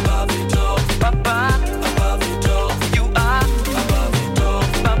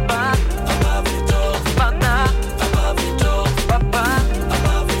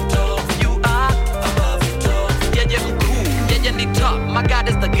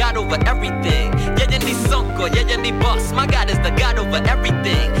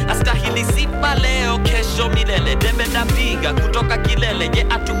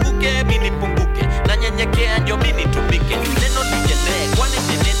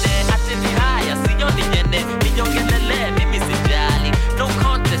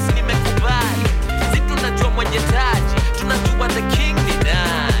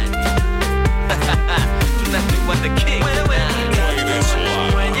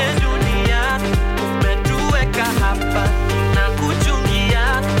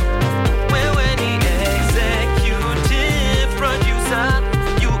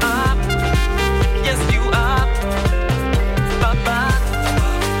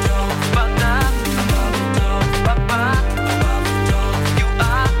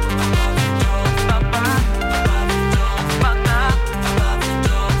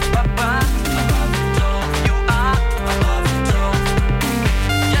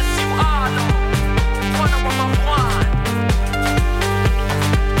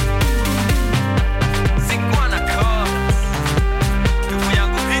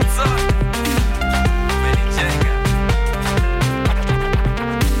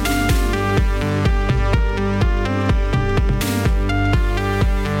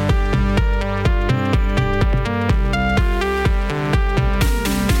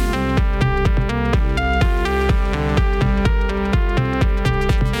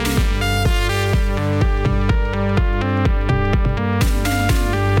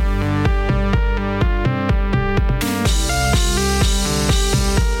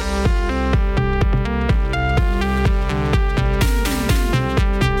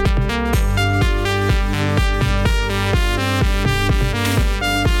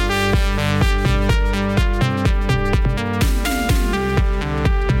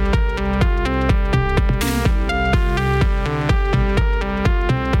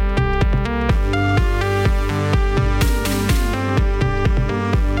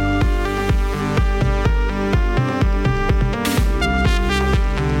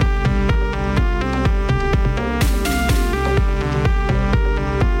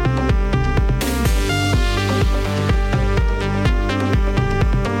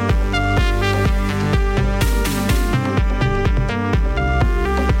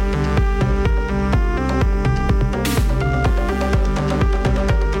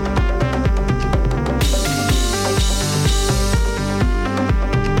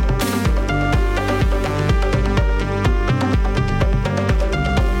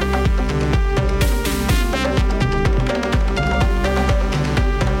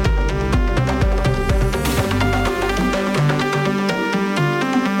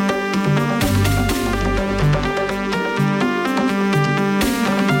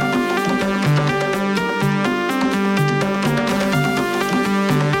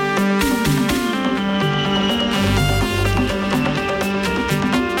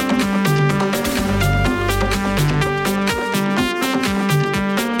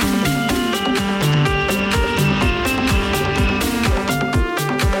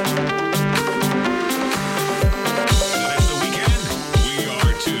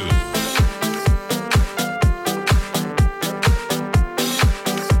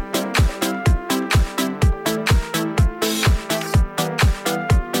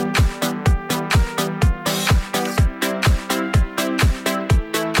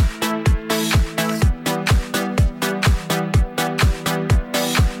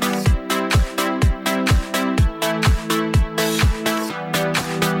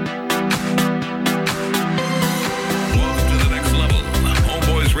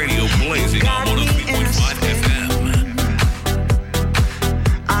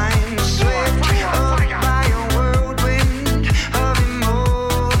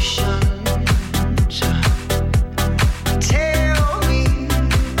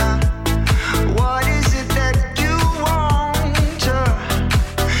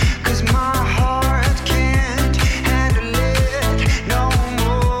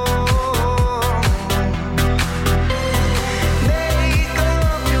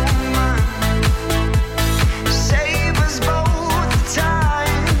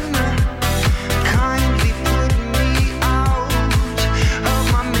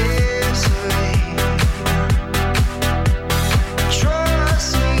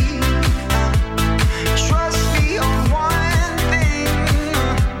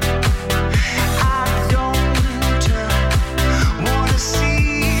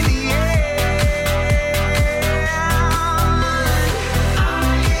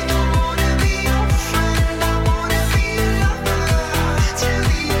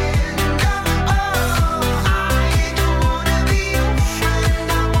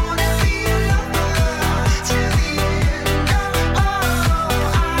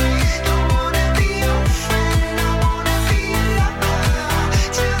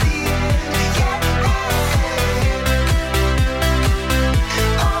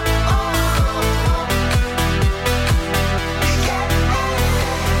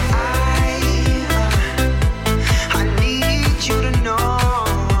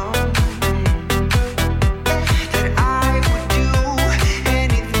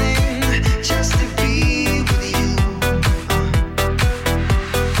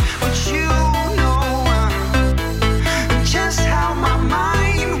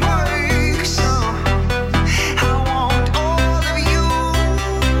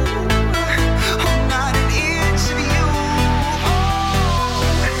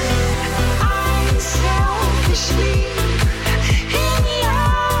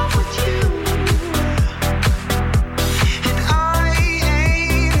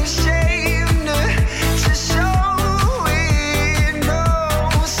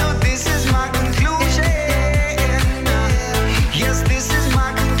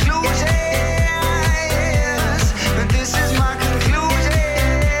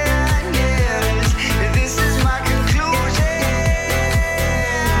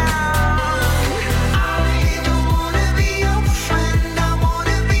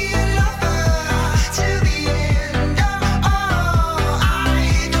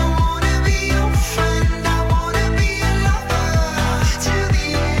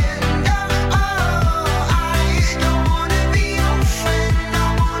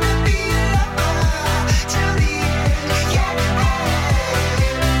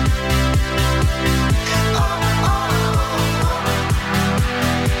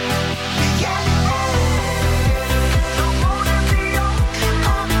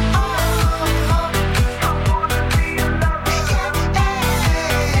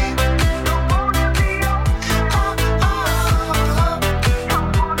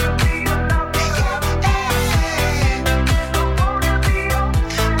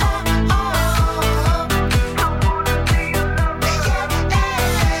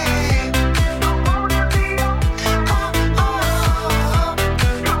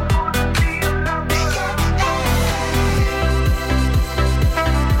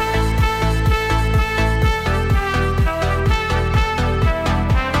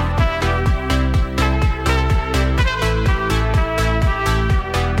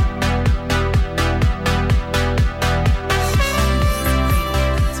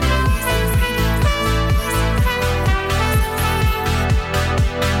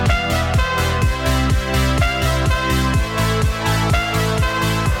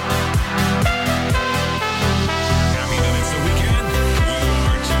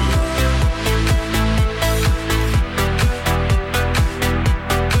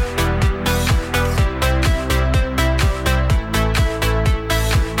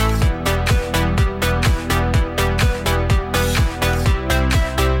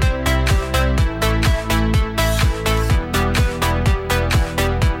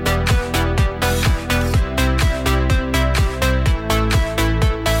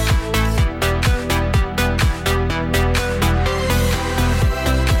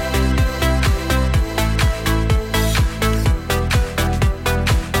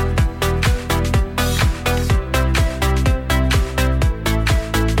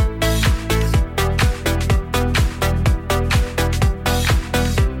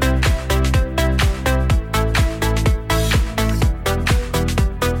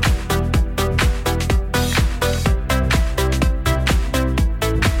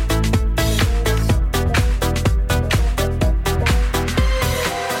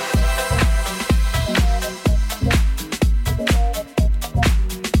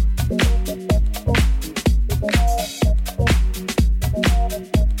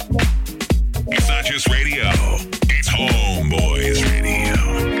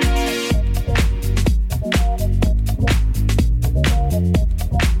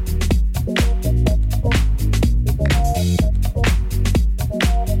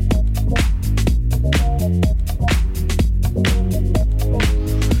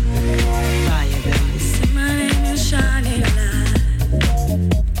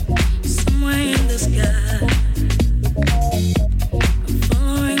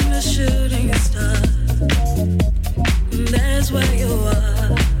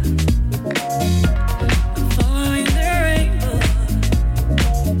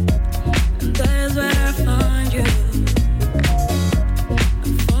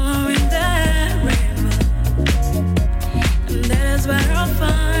 where I'll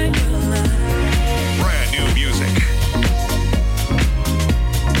find your love. Brand new music.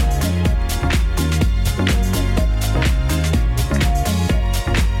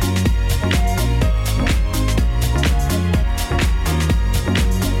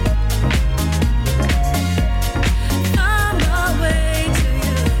 Find my way to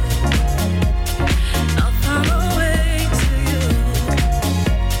you.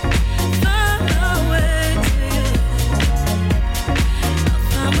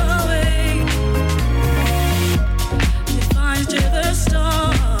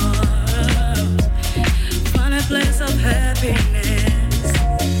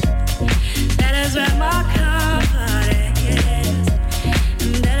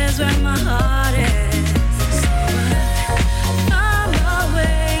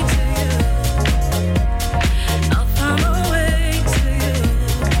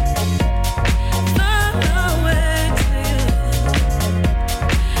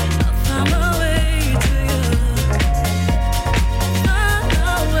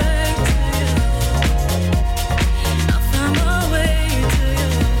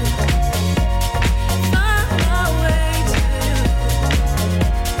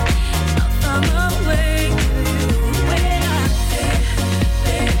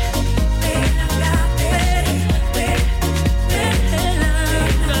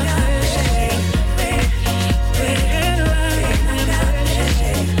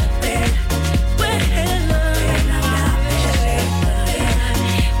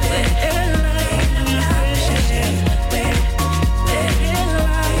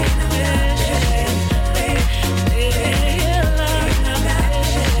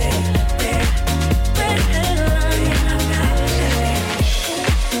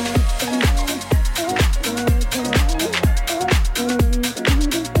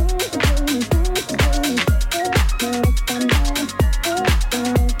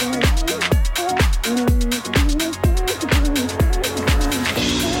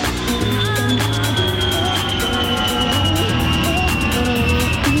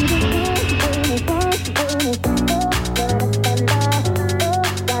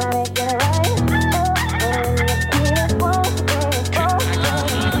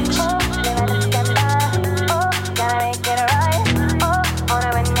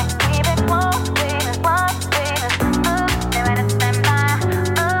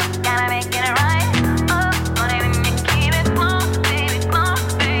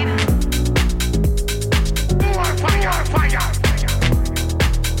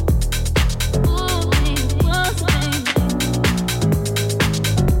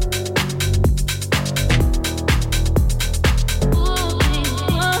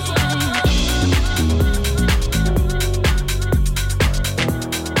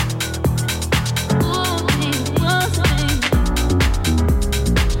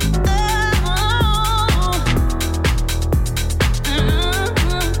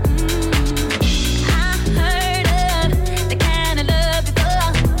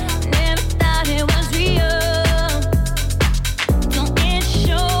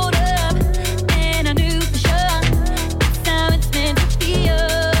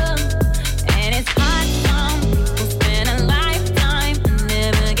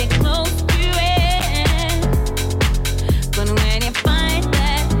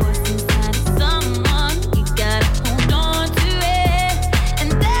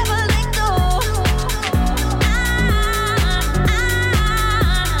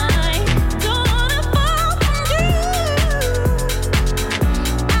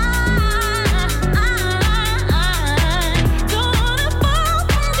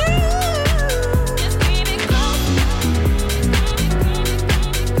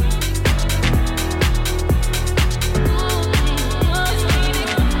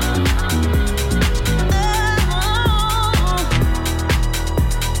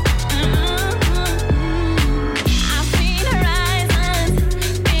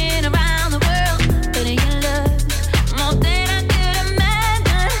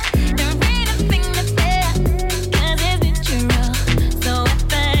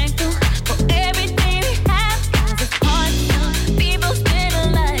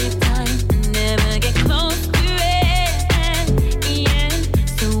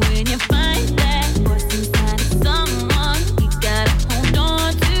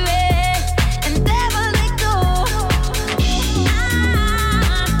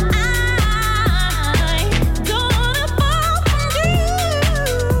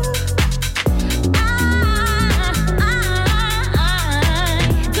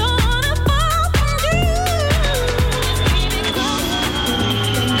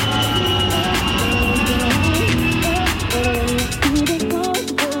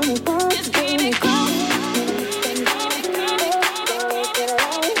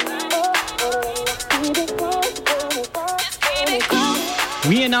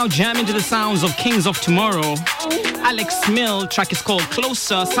 now jam into the sounds of Kings of Tomorrow. Alex Mill, track is called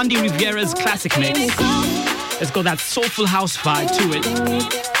Closer, Sandy Rivera's classic mix. Let's go that soulful house vibe to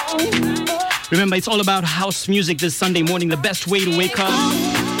it. Remember, it's all about house music this Sunday morning, the best way to wake up.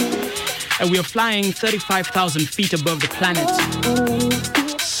 And we are flying 35,000 feet above the planet.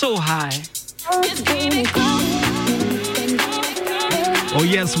 So high. Oh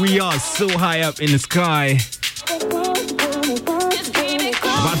yes, we are so high up in the sky.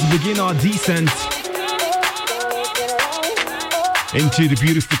 About to begin our descent into the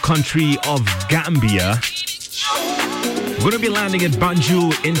beautiful country of Gambia. We're going to be landing at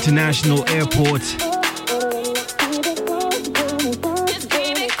Banjul International Airport.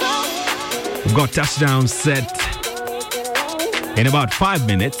 We've got touchdown set in about 5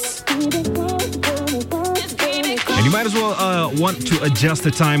 minutes. And you might as well want to adjust the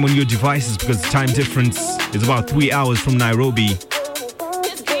time on your devices because the time difference is about 3 hours from Nairobi.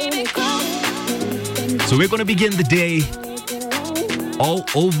 So we're going to begin the day all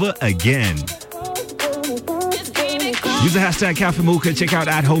over again. Use the hashtag Cafe Mocha. Check out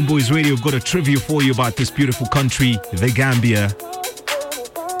at Homeboys Radio. We've got a trivia for you about this beautiful country, the Gambia.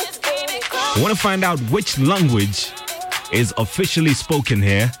 I want to find out which language is officially spoken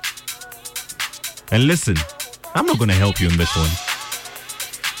here. And listen, I'm not going to help you in this one.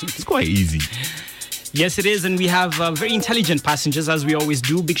 It's quite easy. Yes, it is. And we have very intelligent passengers, as we always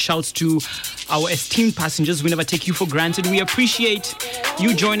do. Big shouts to our esteemed passengers. We never take you for granted. We appreciate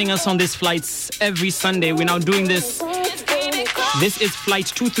you joining us on these flights every Sunday. We're now doing this. This is flight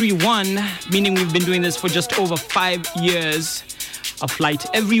 231, meaning we've been doing this for just over 5 years. A flight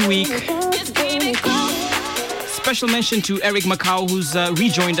every week. Special mention to Eric Macau, who's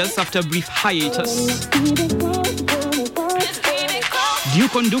rejoined us after a brief hiatus.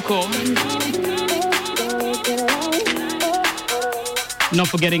 Duke Onduko. Not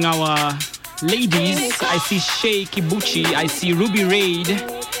forgetting our ladies. I see Shay Kibuchi. I see Ruby Raid.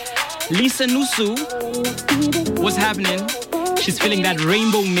 Lisa Nusu. What's happening? She's feeling that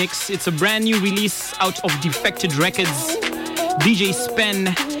rainbow mix. It's a brand new release out of Defected Records. DJ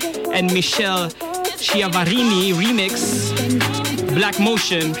Spen and Michelle Chiavarini remix. Black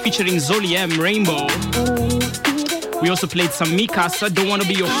Motion featuring Zoli M, Rainbow. We also played some Mikasa, Don't Wanna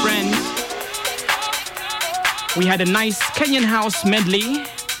Be Your Friend. We had a nice Kenyan house medley.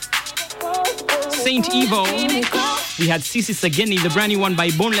 Saint Evo. We had Sisi Sageni, the brand new one by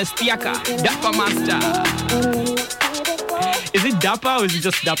Boneless Tiaka, Dapper Master. Is it Dapper or is it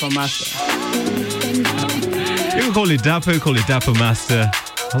just Dapper Master? You can call it Dapper, you call it Dapper Master.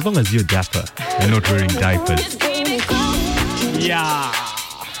 As long as you're Dapper and not wearing diapers. Yeah.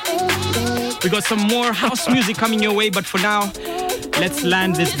 We got some more house music coming your way, but for now, let's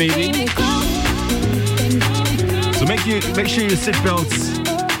land this baby. So make sure your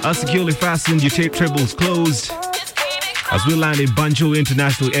seatbelts are securely fastened, your tape trebles closed. As we land in Banjul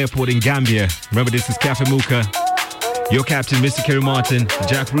International Airport in Gambia. Remember, this is Cafe Mocha. Your captain, Mr. Kerry Martin,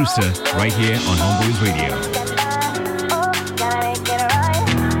 Jack Rooster, right here on Homeboys Radio.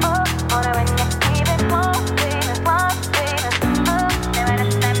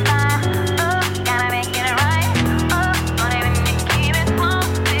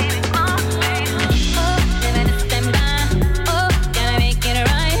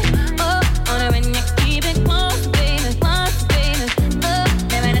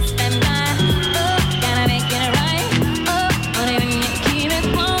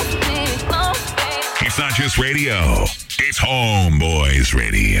 Radio. It's Homeboys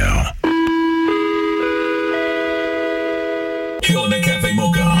Radio. Killing the Cafe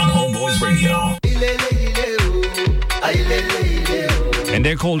Mocha on Homeboys Radio. And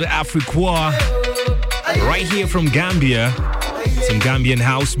they're called Afriqua. Right here from Gambia. Some Gambian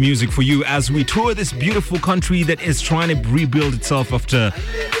house music for you as we tour this beautiful country that is trying to rebuild itself after,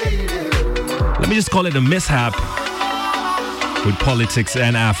 let me just call it a mishap with politics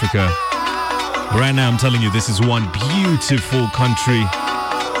and Africa. Right now, I'm telling you, this is one beautiful country.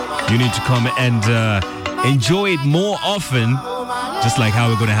 You need to come and enjoy it more often, just like how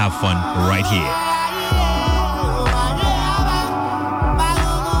we're going to have fun right here.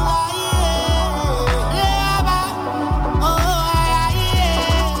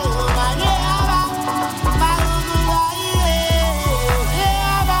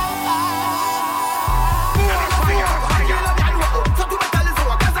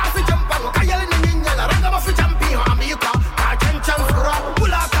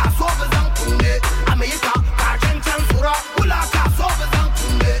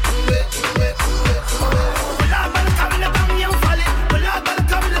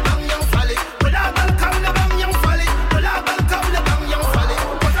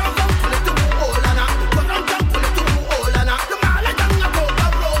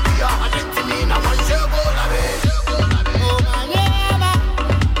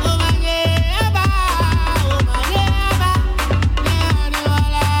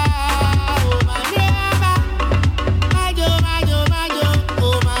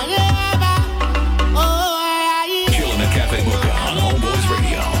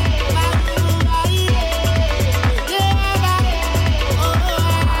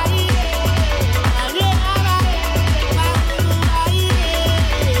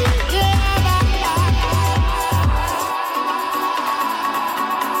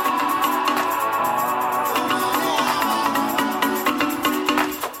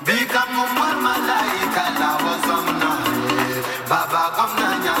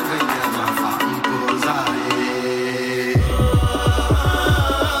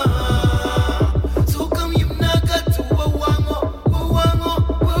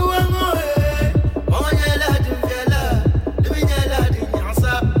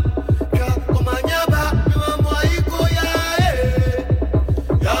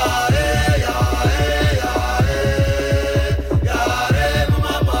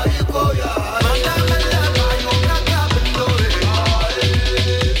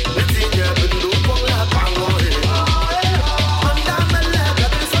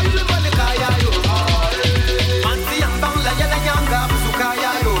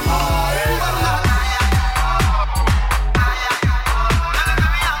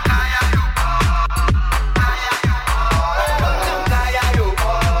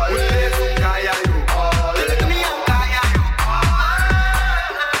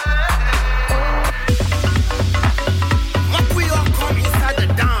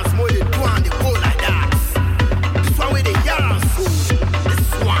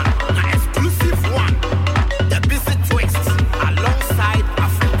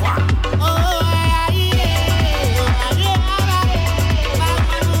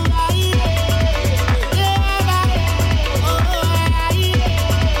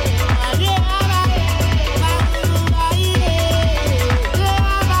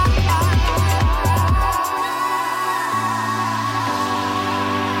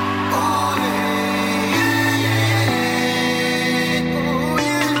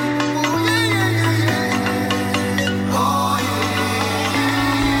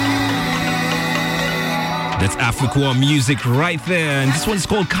 That's Africa music right there. And this one's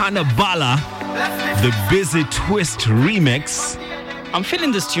called Kanabala, the Busy Twist remix. I'm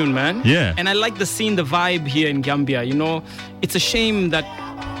feeling this tune, man. Yeah. And I like the scene, the vibe here in Gambia. You know, it's a shame that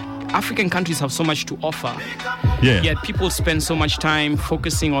African countries have so much to offer. Yeah. Yet people spend so much time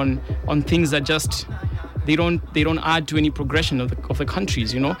focusing on things that just they don't add to any progression of the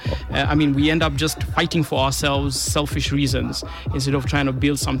countries, you know. I mean, we end up just fighting for ourselves, selfish reasons, instead of trying to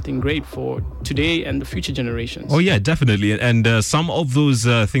build something great for today and the future generations. Oh yeah, definitely. And some of those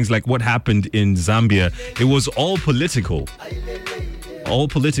things, like what happened in Zambia, it was all political. All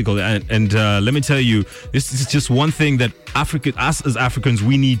political, and let me tell you, this is just one thing that us as Africans,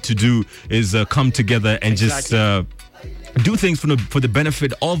 we need to do is come together and just do things for the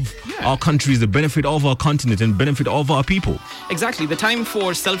benefit of our countries, the benefit of our continent, and benefit of our people. Exactly. The time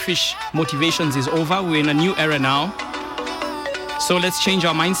for selfish motivations is over. We're in a new era now. So let's change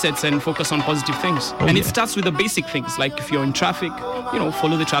our mindsets and focus on positive things. It starts with the basic things, like if you're in traffic, you know,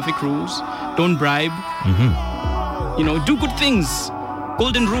 follow the traffic rules, don't bribe, you know, do good things.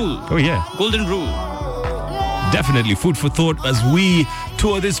 Golden rule. Oh yeah. Golden rule. Definitely food for thought as we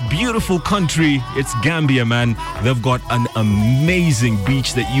tour this beautiful country. It's Gambia, man. They've got an amazing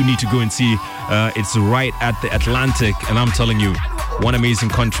beach that you need to go and see. It's right at the Atlantic, and I'm telling you, one amazing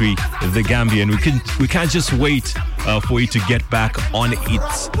country, the Gambia. And we can't just wait for it to get back on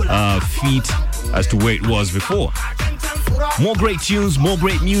its feet as to where it was before. More great tunes, more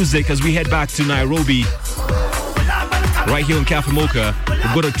great music as we head back to Nairobi. Right here on Cafe Mocha,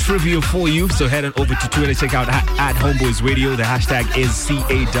 we've got a trivia for you, so head on over to Twitter, check out at Homeboys Radio. The hashtag is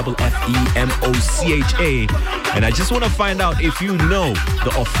CAFFEMOCHA. And I just want to find out if you know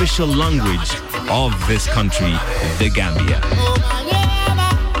the official language of this country, the Gambia.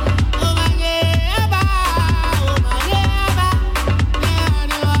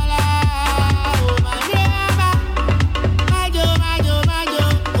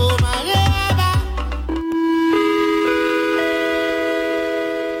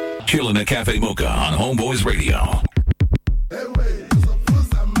 Chilling at Cafe Mocha on Homeboys Radio.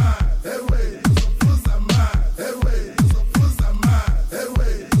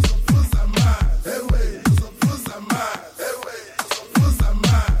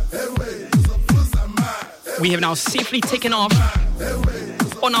 We have now safely taken off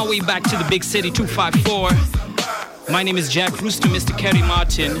on our way back to the big city 254. My name is Jack Rooster, Mr. Kerry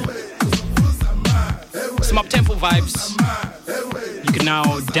Martin. Some up-tempo vibes. You can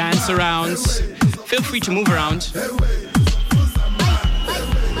now dance around. Feel free to move around.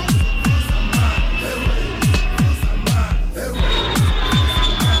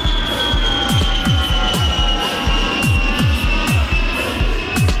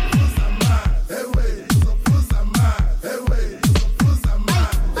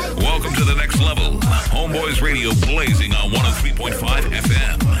 Welcome to the next level. Homeboys Radio blazing on 103.5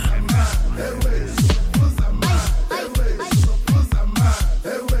 FM.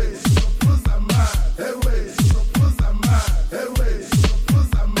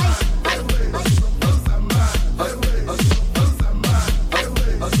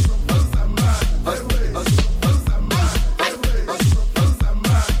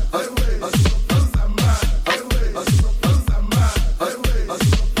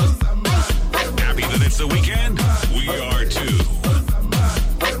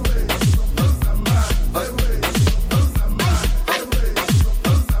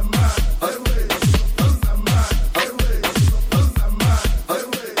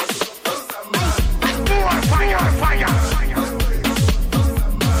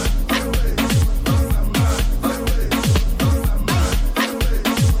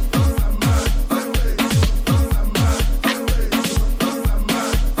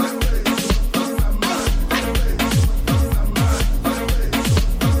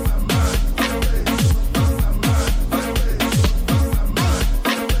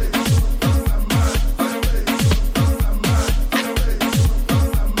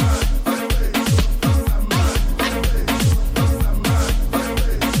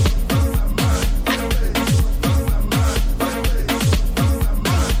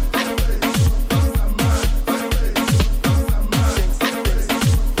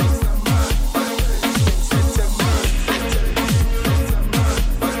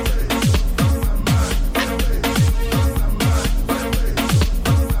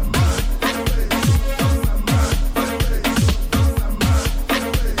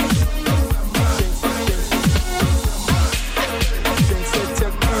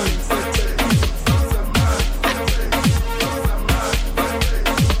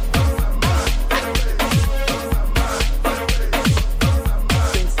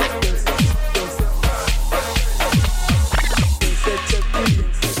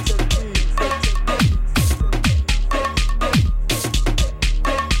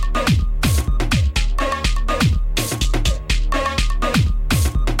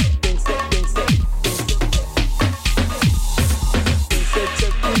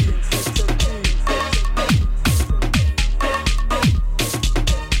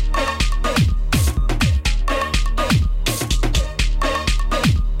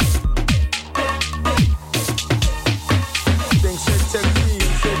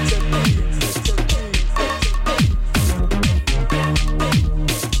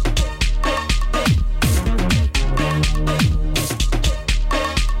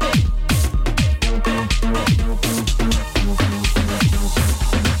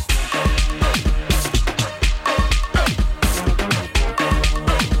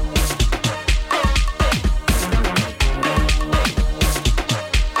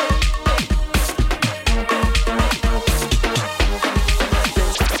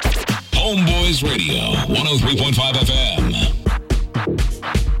 Noise Radio, 103.5 FM.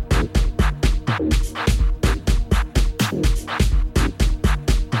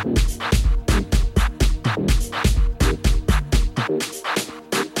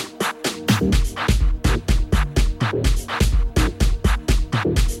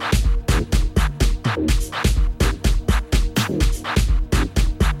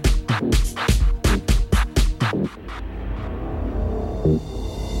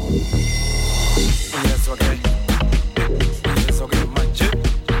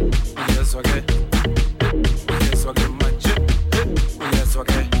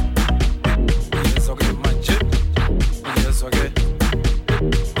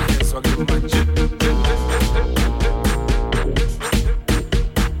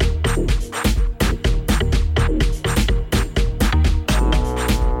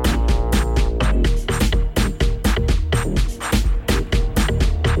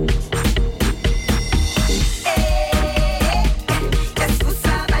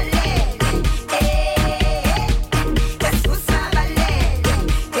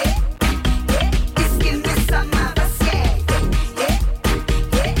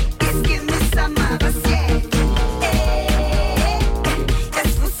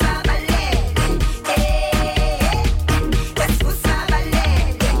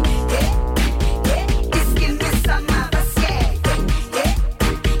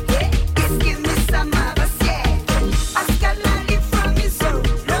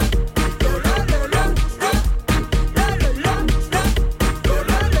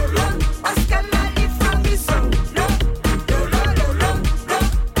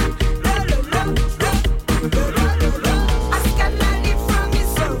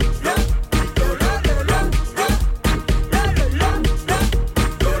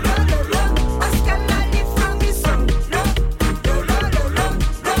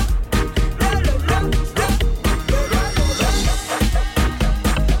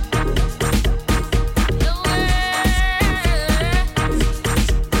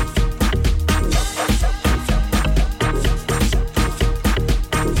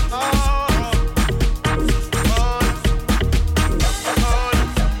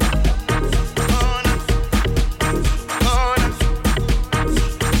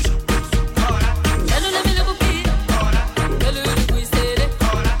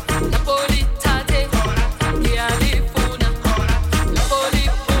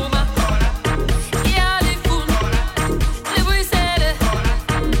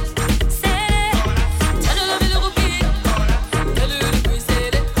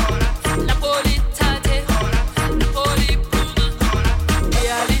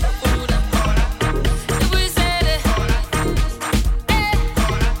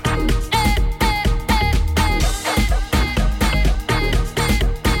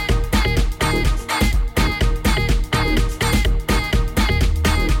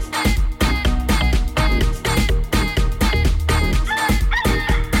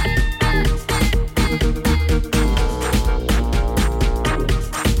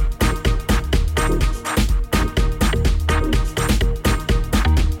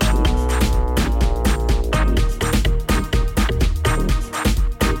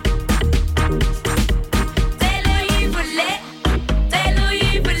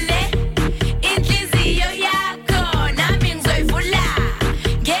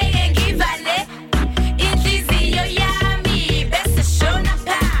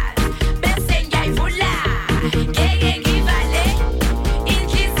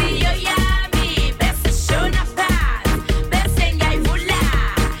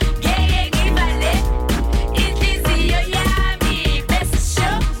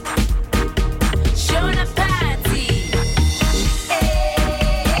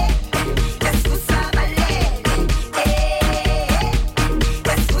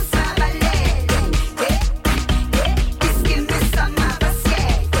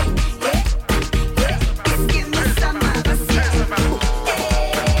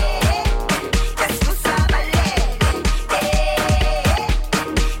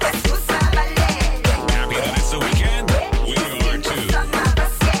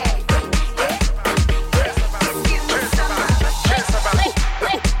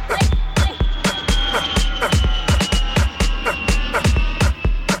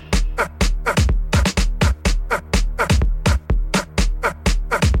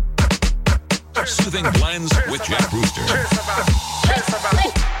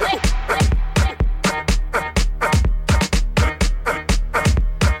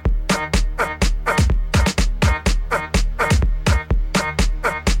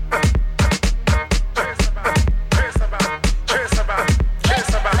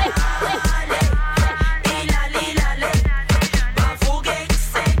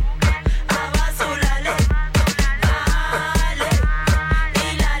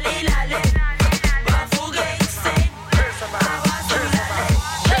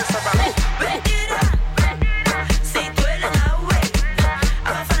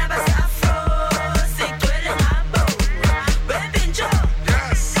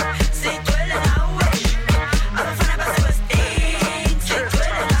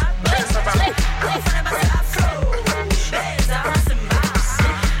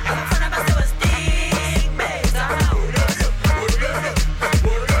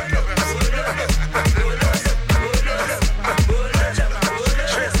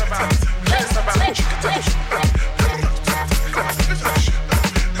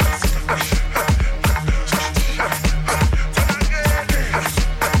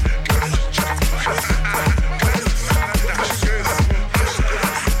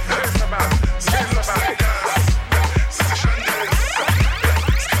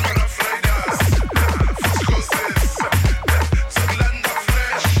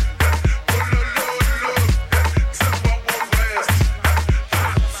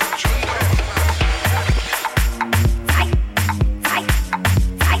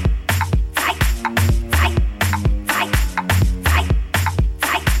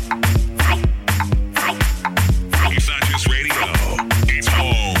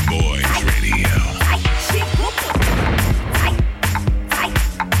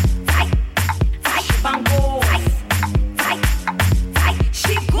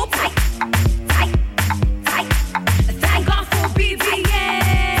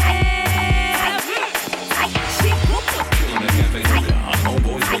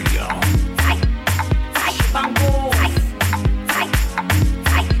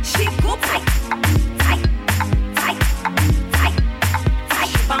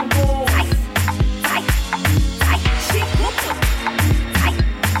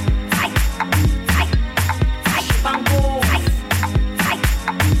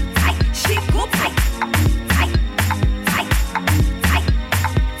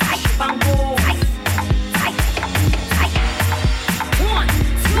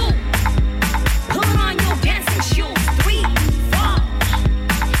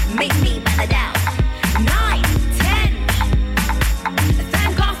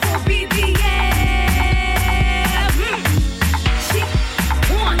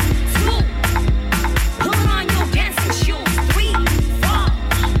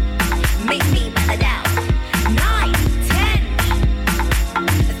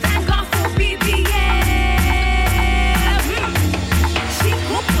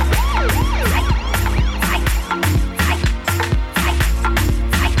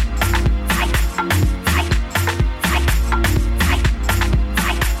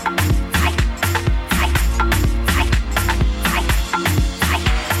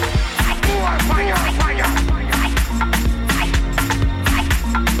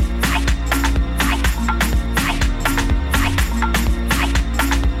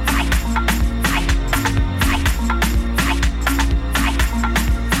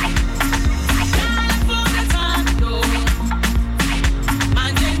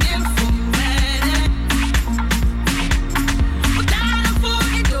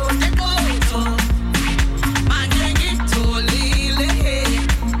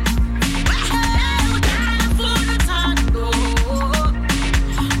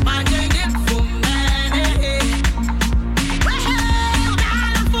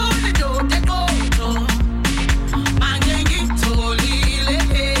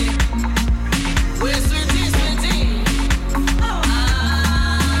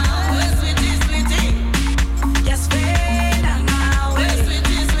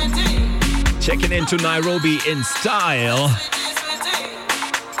 Checking into Nairobi in style.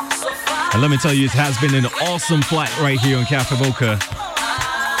 And let me tell you, it has been an awesome flight right here on Cafe Mocha.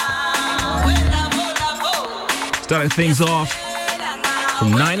 Started things off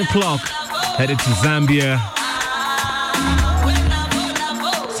from 9 o'clock, headed to Zambia.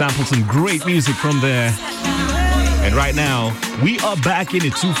 Sampled some great music from there. And right now, we are back in the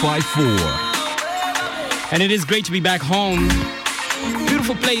 254. And it is great to be back home.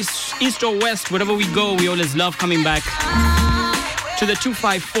 Beautiful place, east or west, wherever we go, we always love coming back to the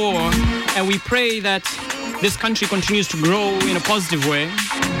 254. And we pray that this country continues to grow in a positive way.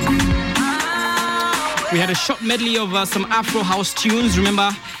 We had a short medley of some Afro house tunes.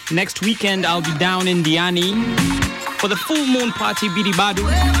 Remember, next weekend I'll be down in Diani for the full moon party, Bidi Badu.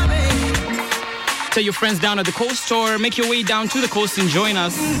 Tell your friends down at the coast or make your way down to the coast and join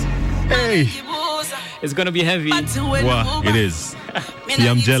us. Hey! It's gonna be heavy. Wow, it is. See,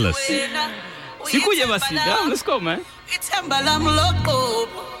 I'm jealous. Let's go, man. I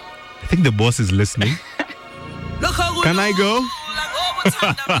think the boss is listening. Can I go?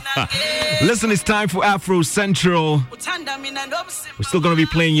 Listen, it's time for Afro Central. We're still going to be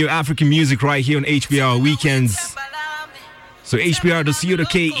playing your African music right here on HBR weekends. So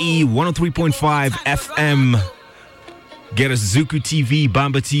HBR.co.ke, 103.5 FM. Get us Zuku TV,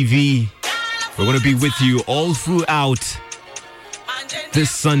 Bamba TV. We're going to be with you all throughout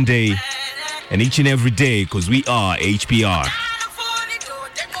this Sunday and each and every day because we are HBR.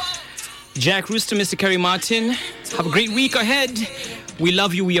 Jack Rooster, Mr. Kerry Martin. Have a great week ahead. We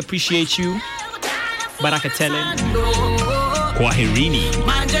love you. We appreciate you. Baraka Tele. Kwaherini.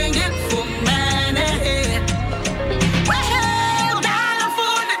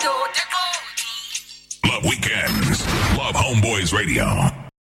 Love weekends. Love Homeboys Radio.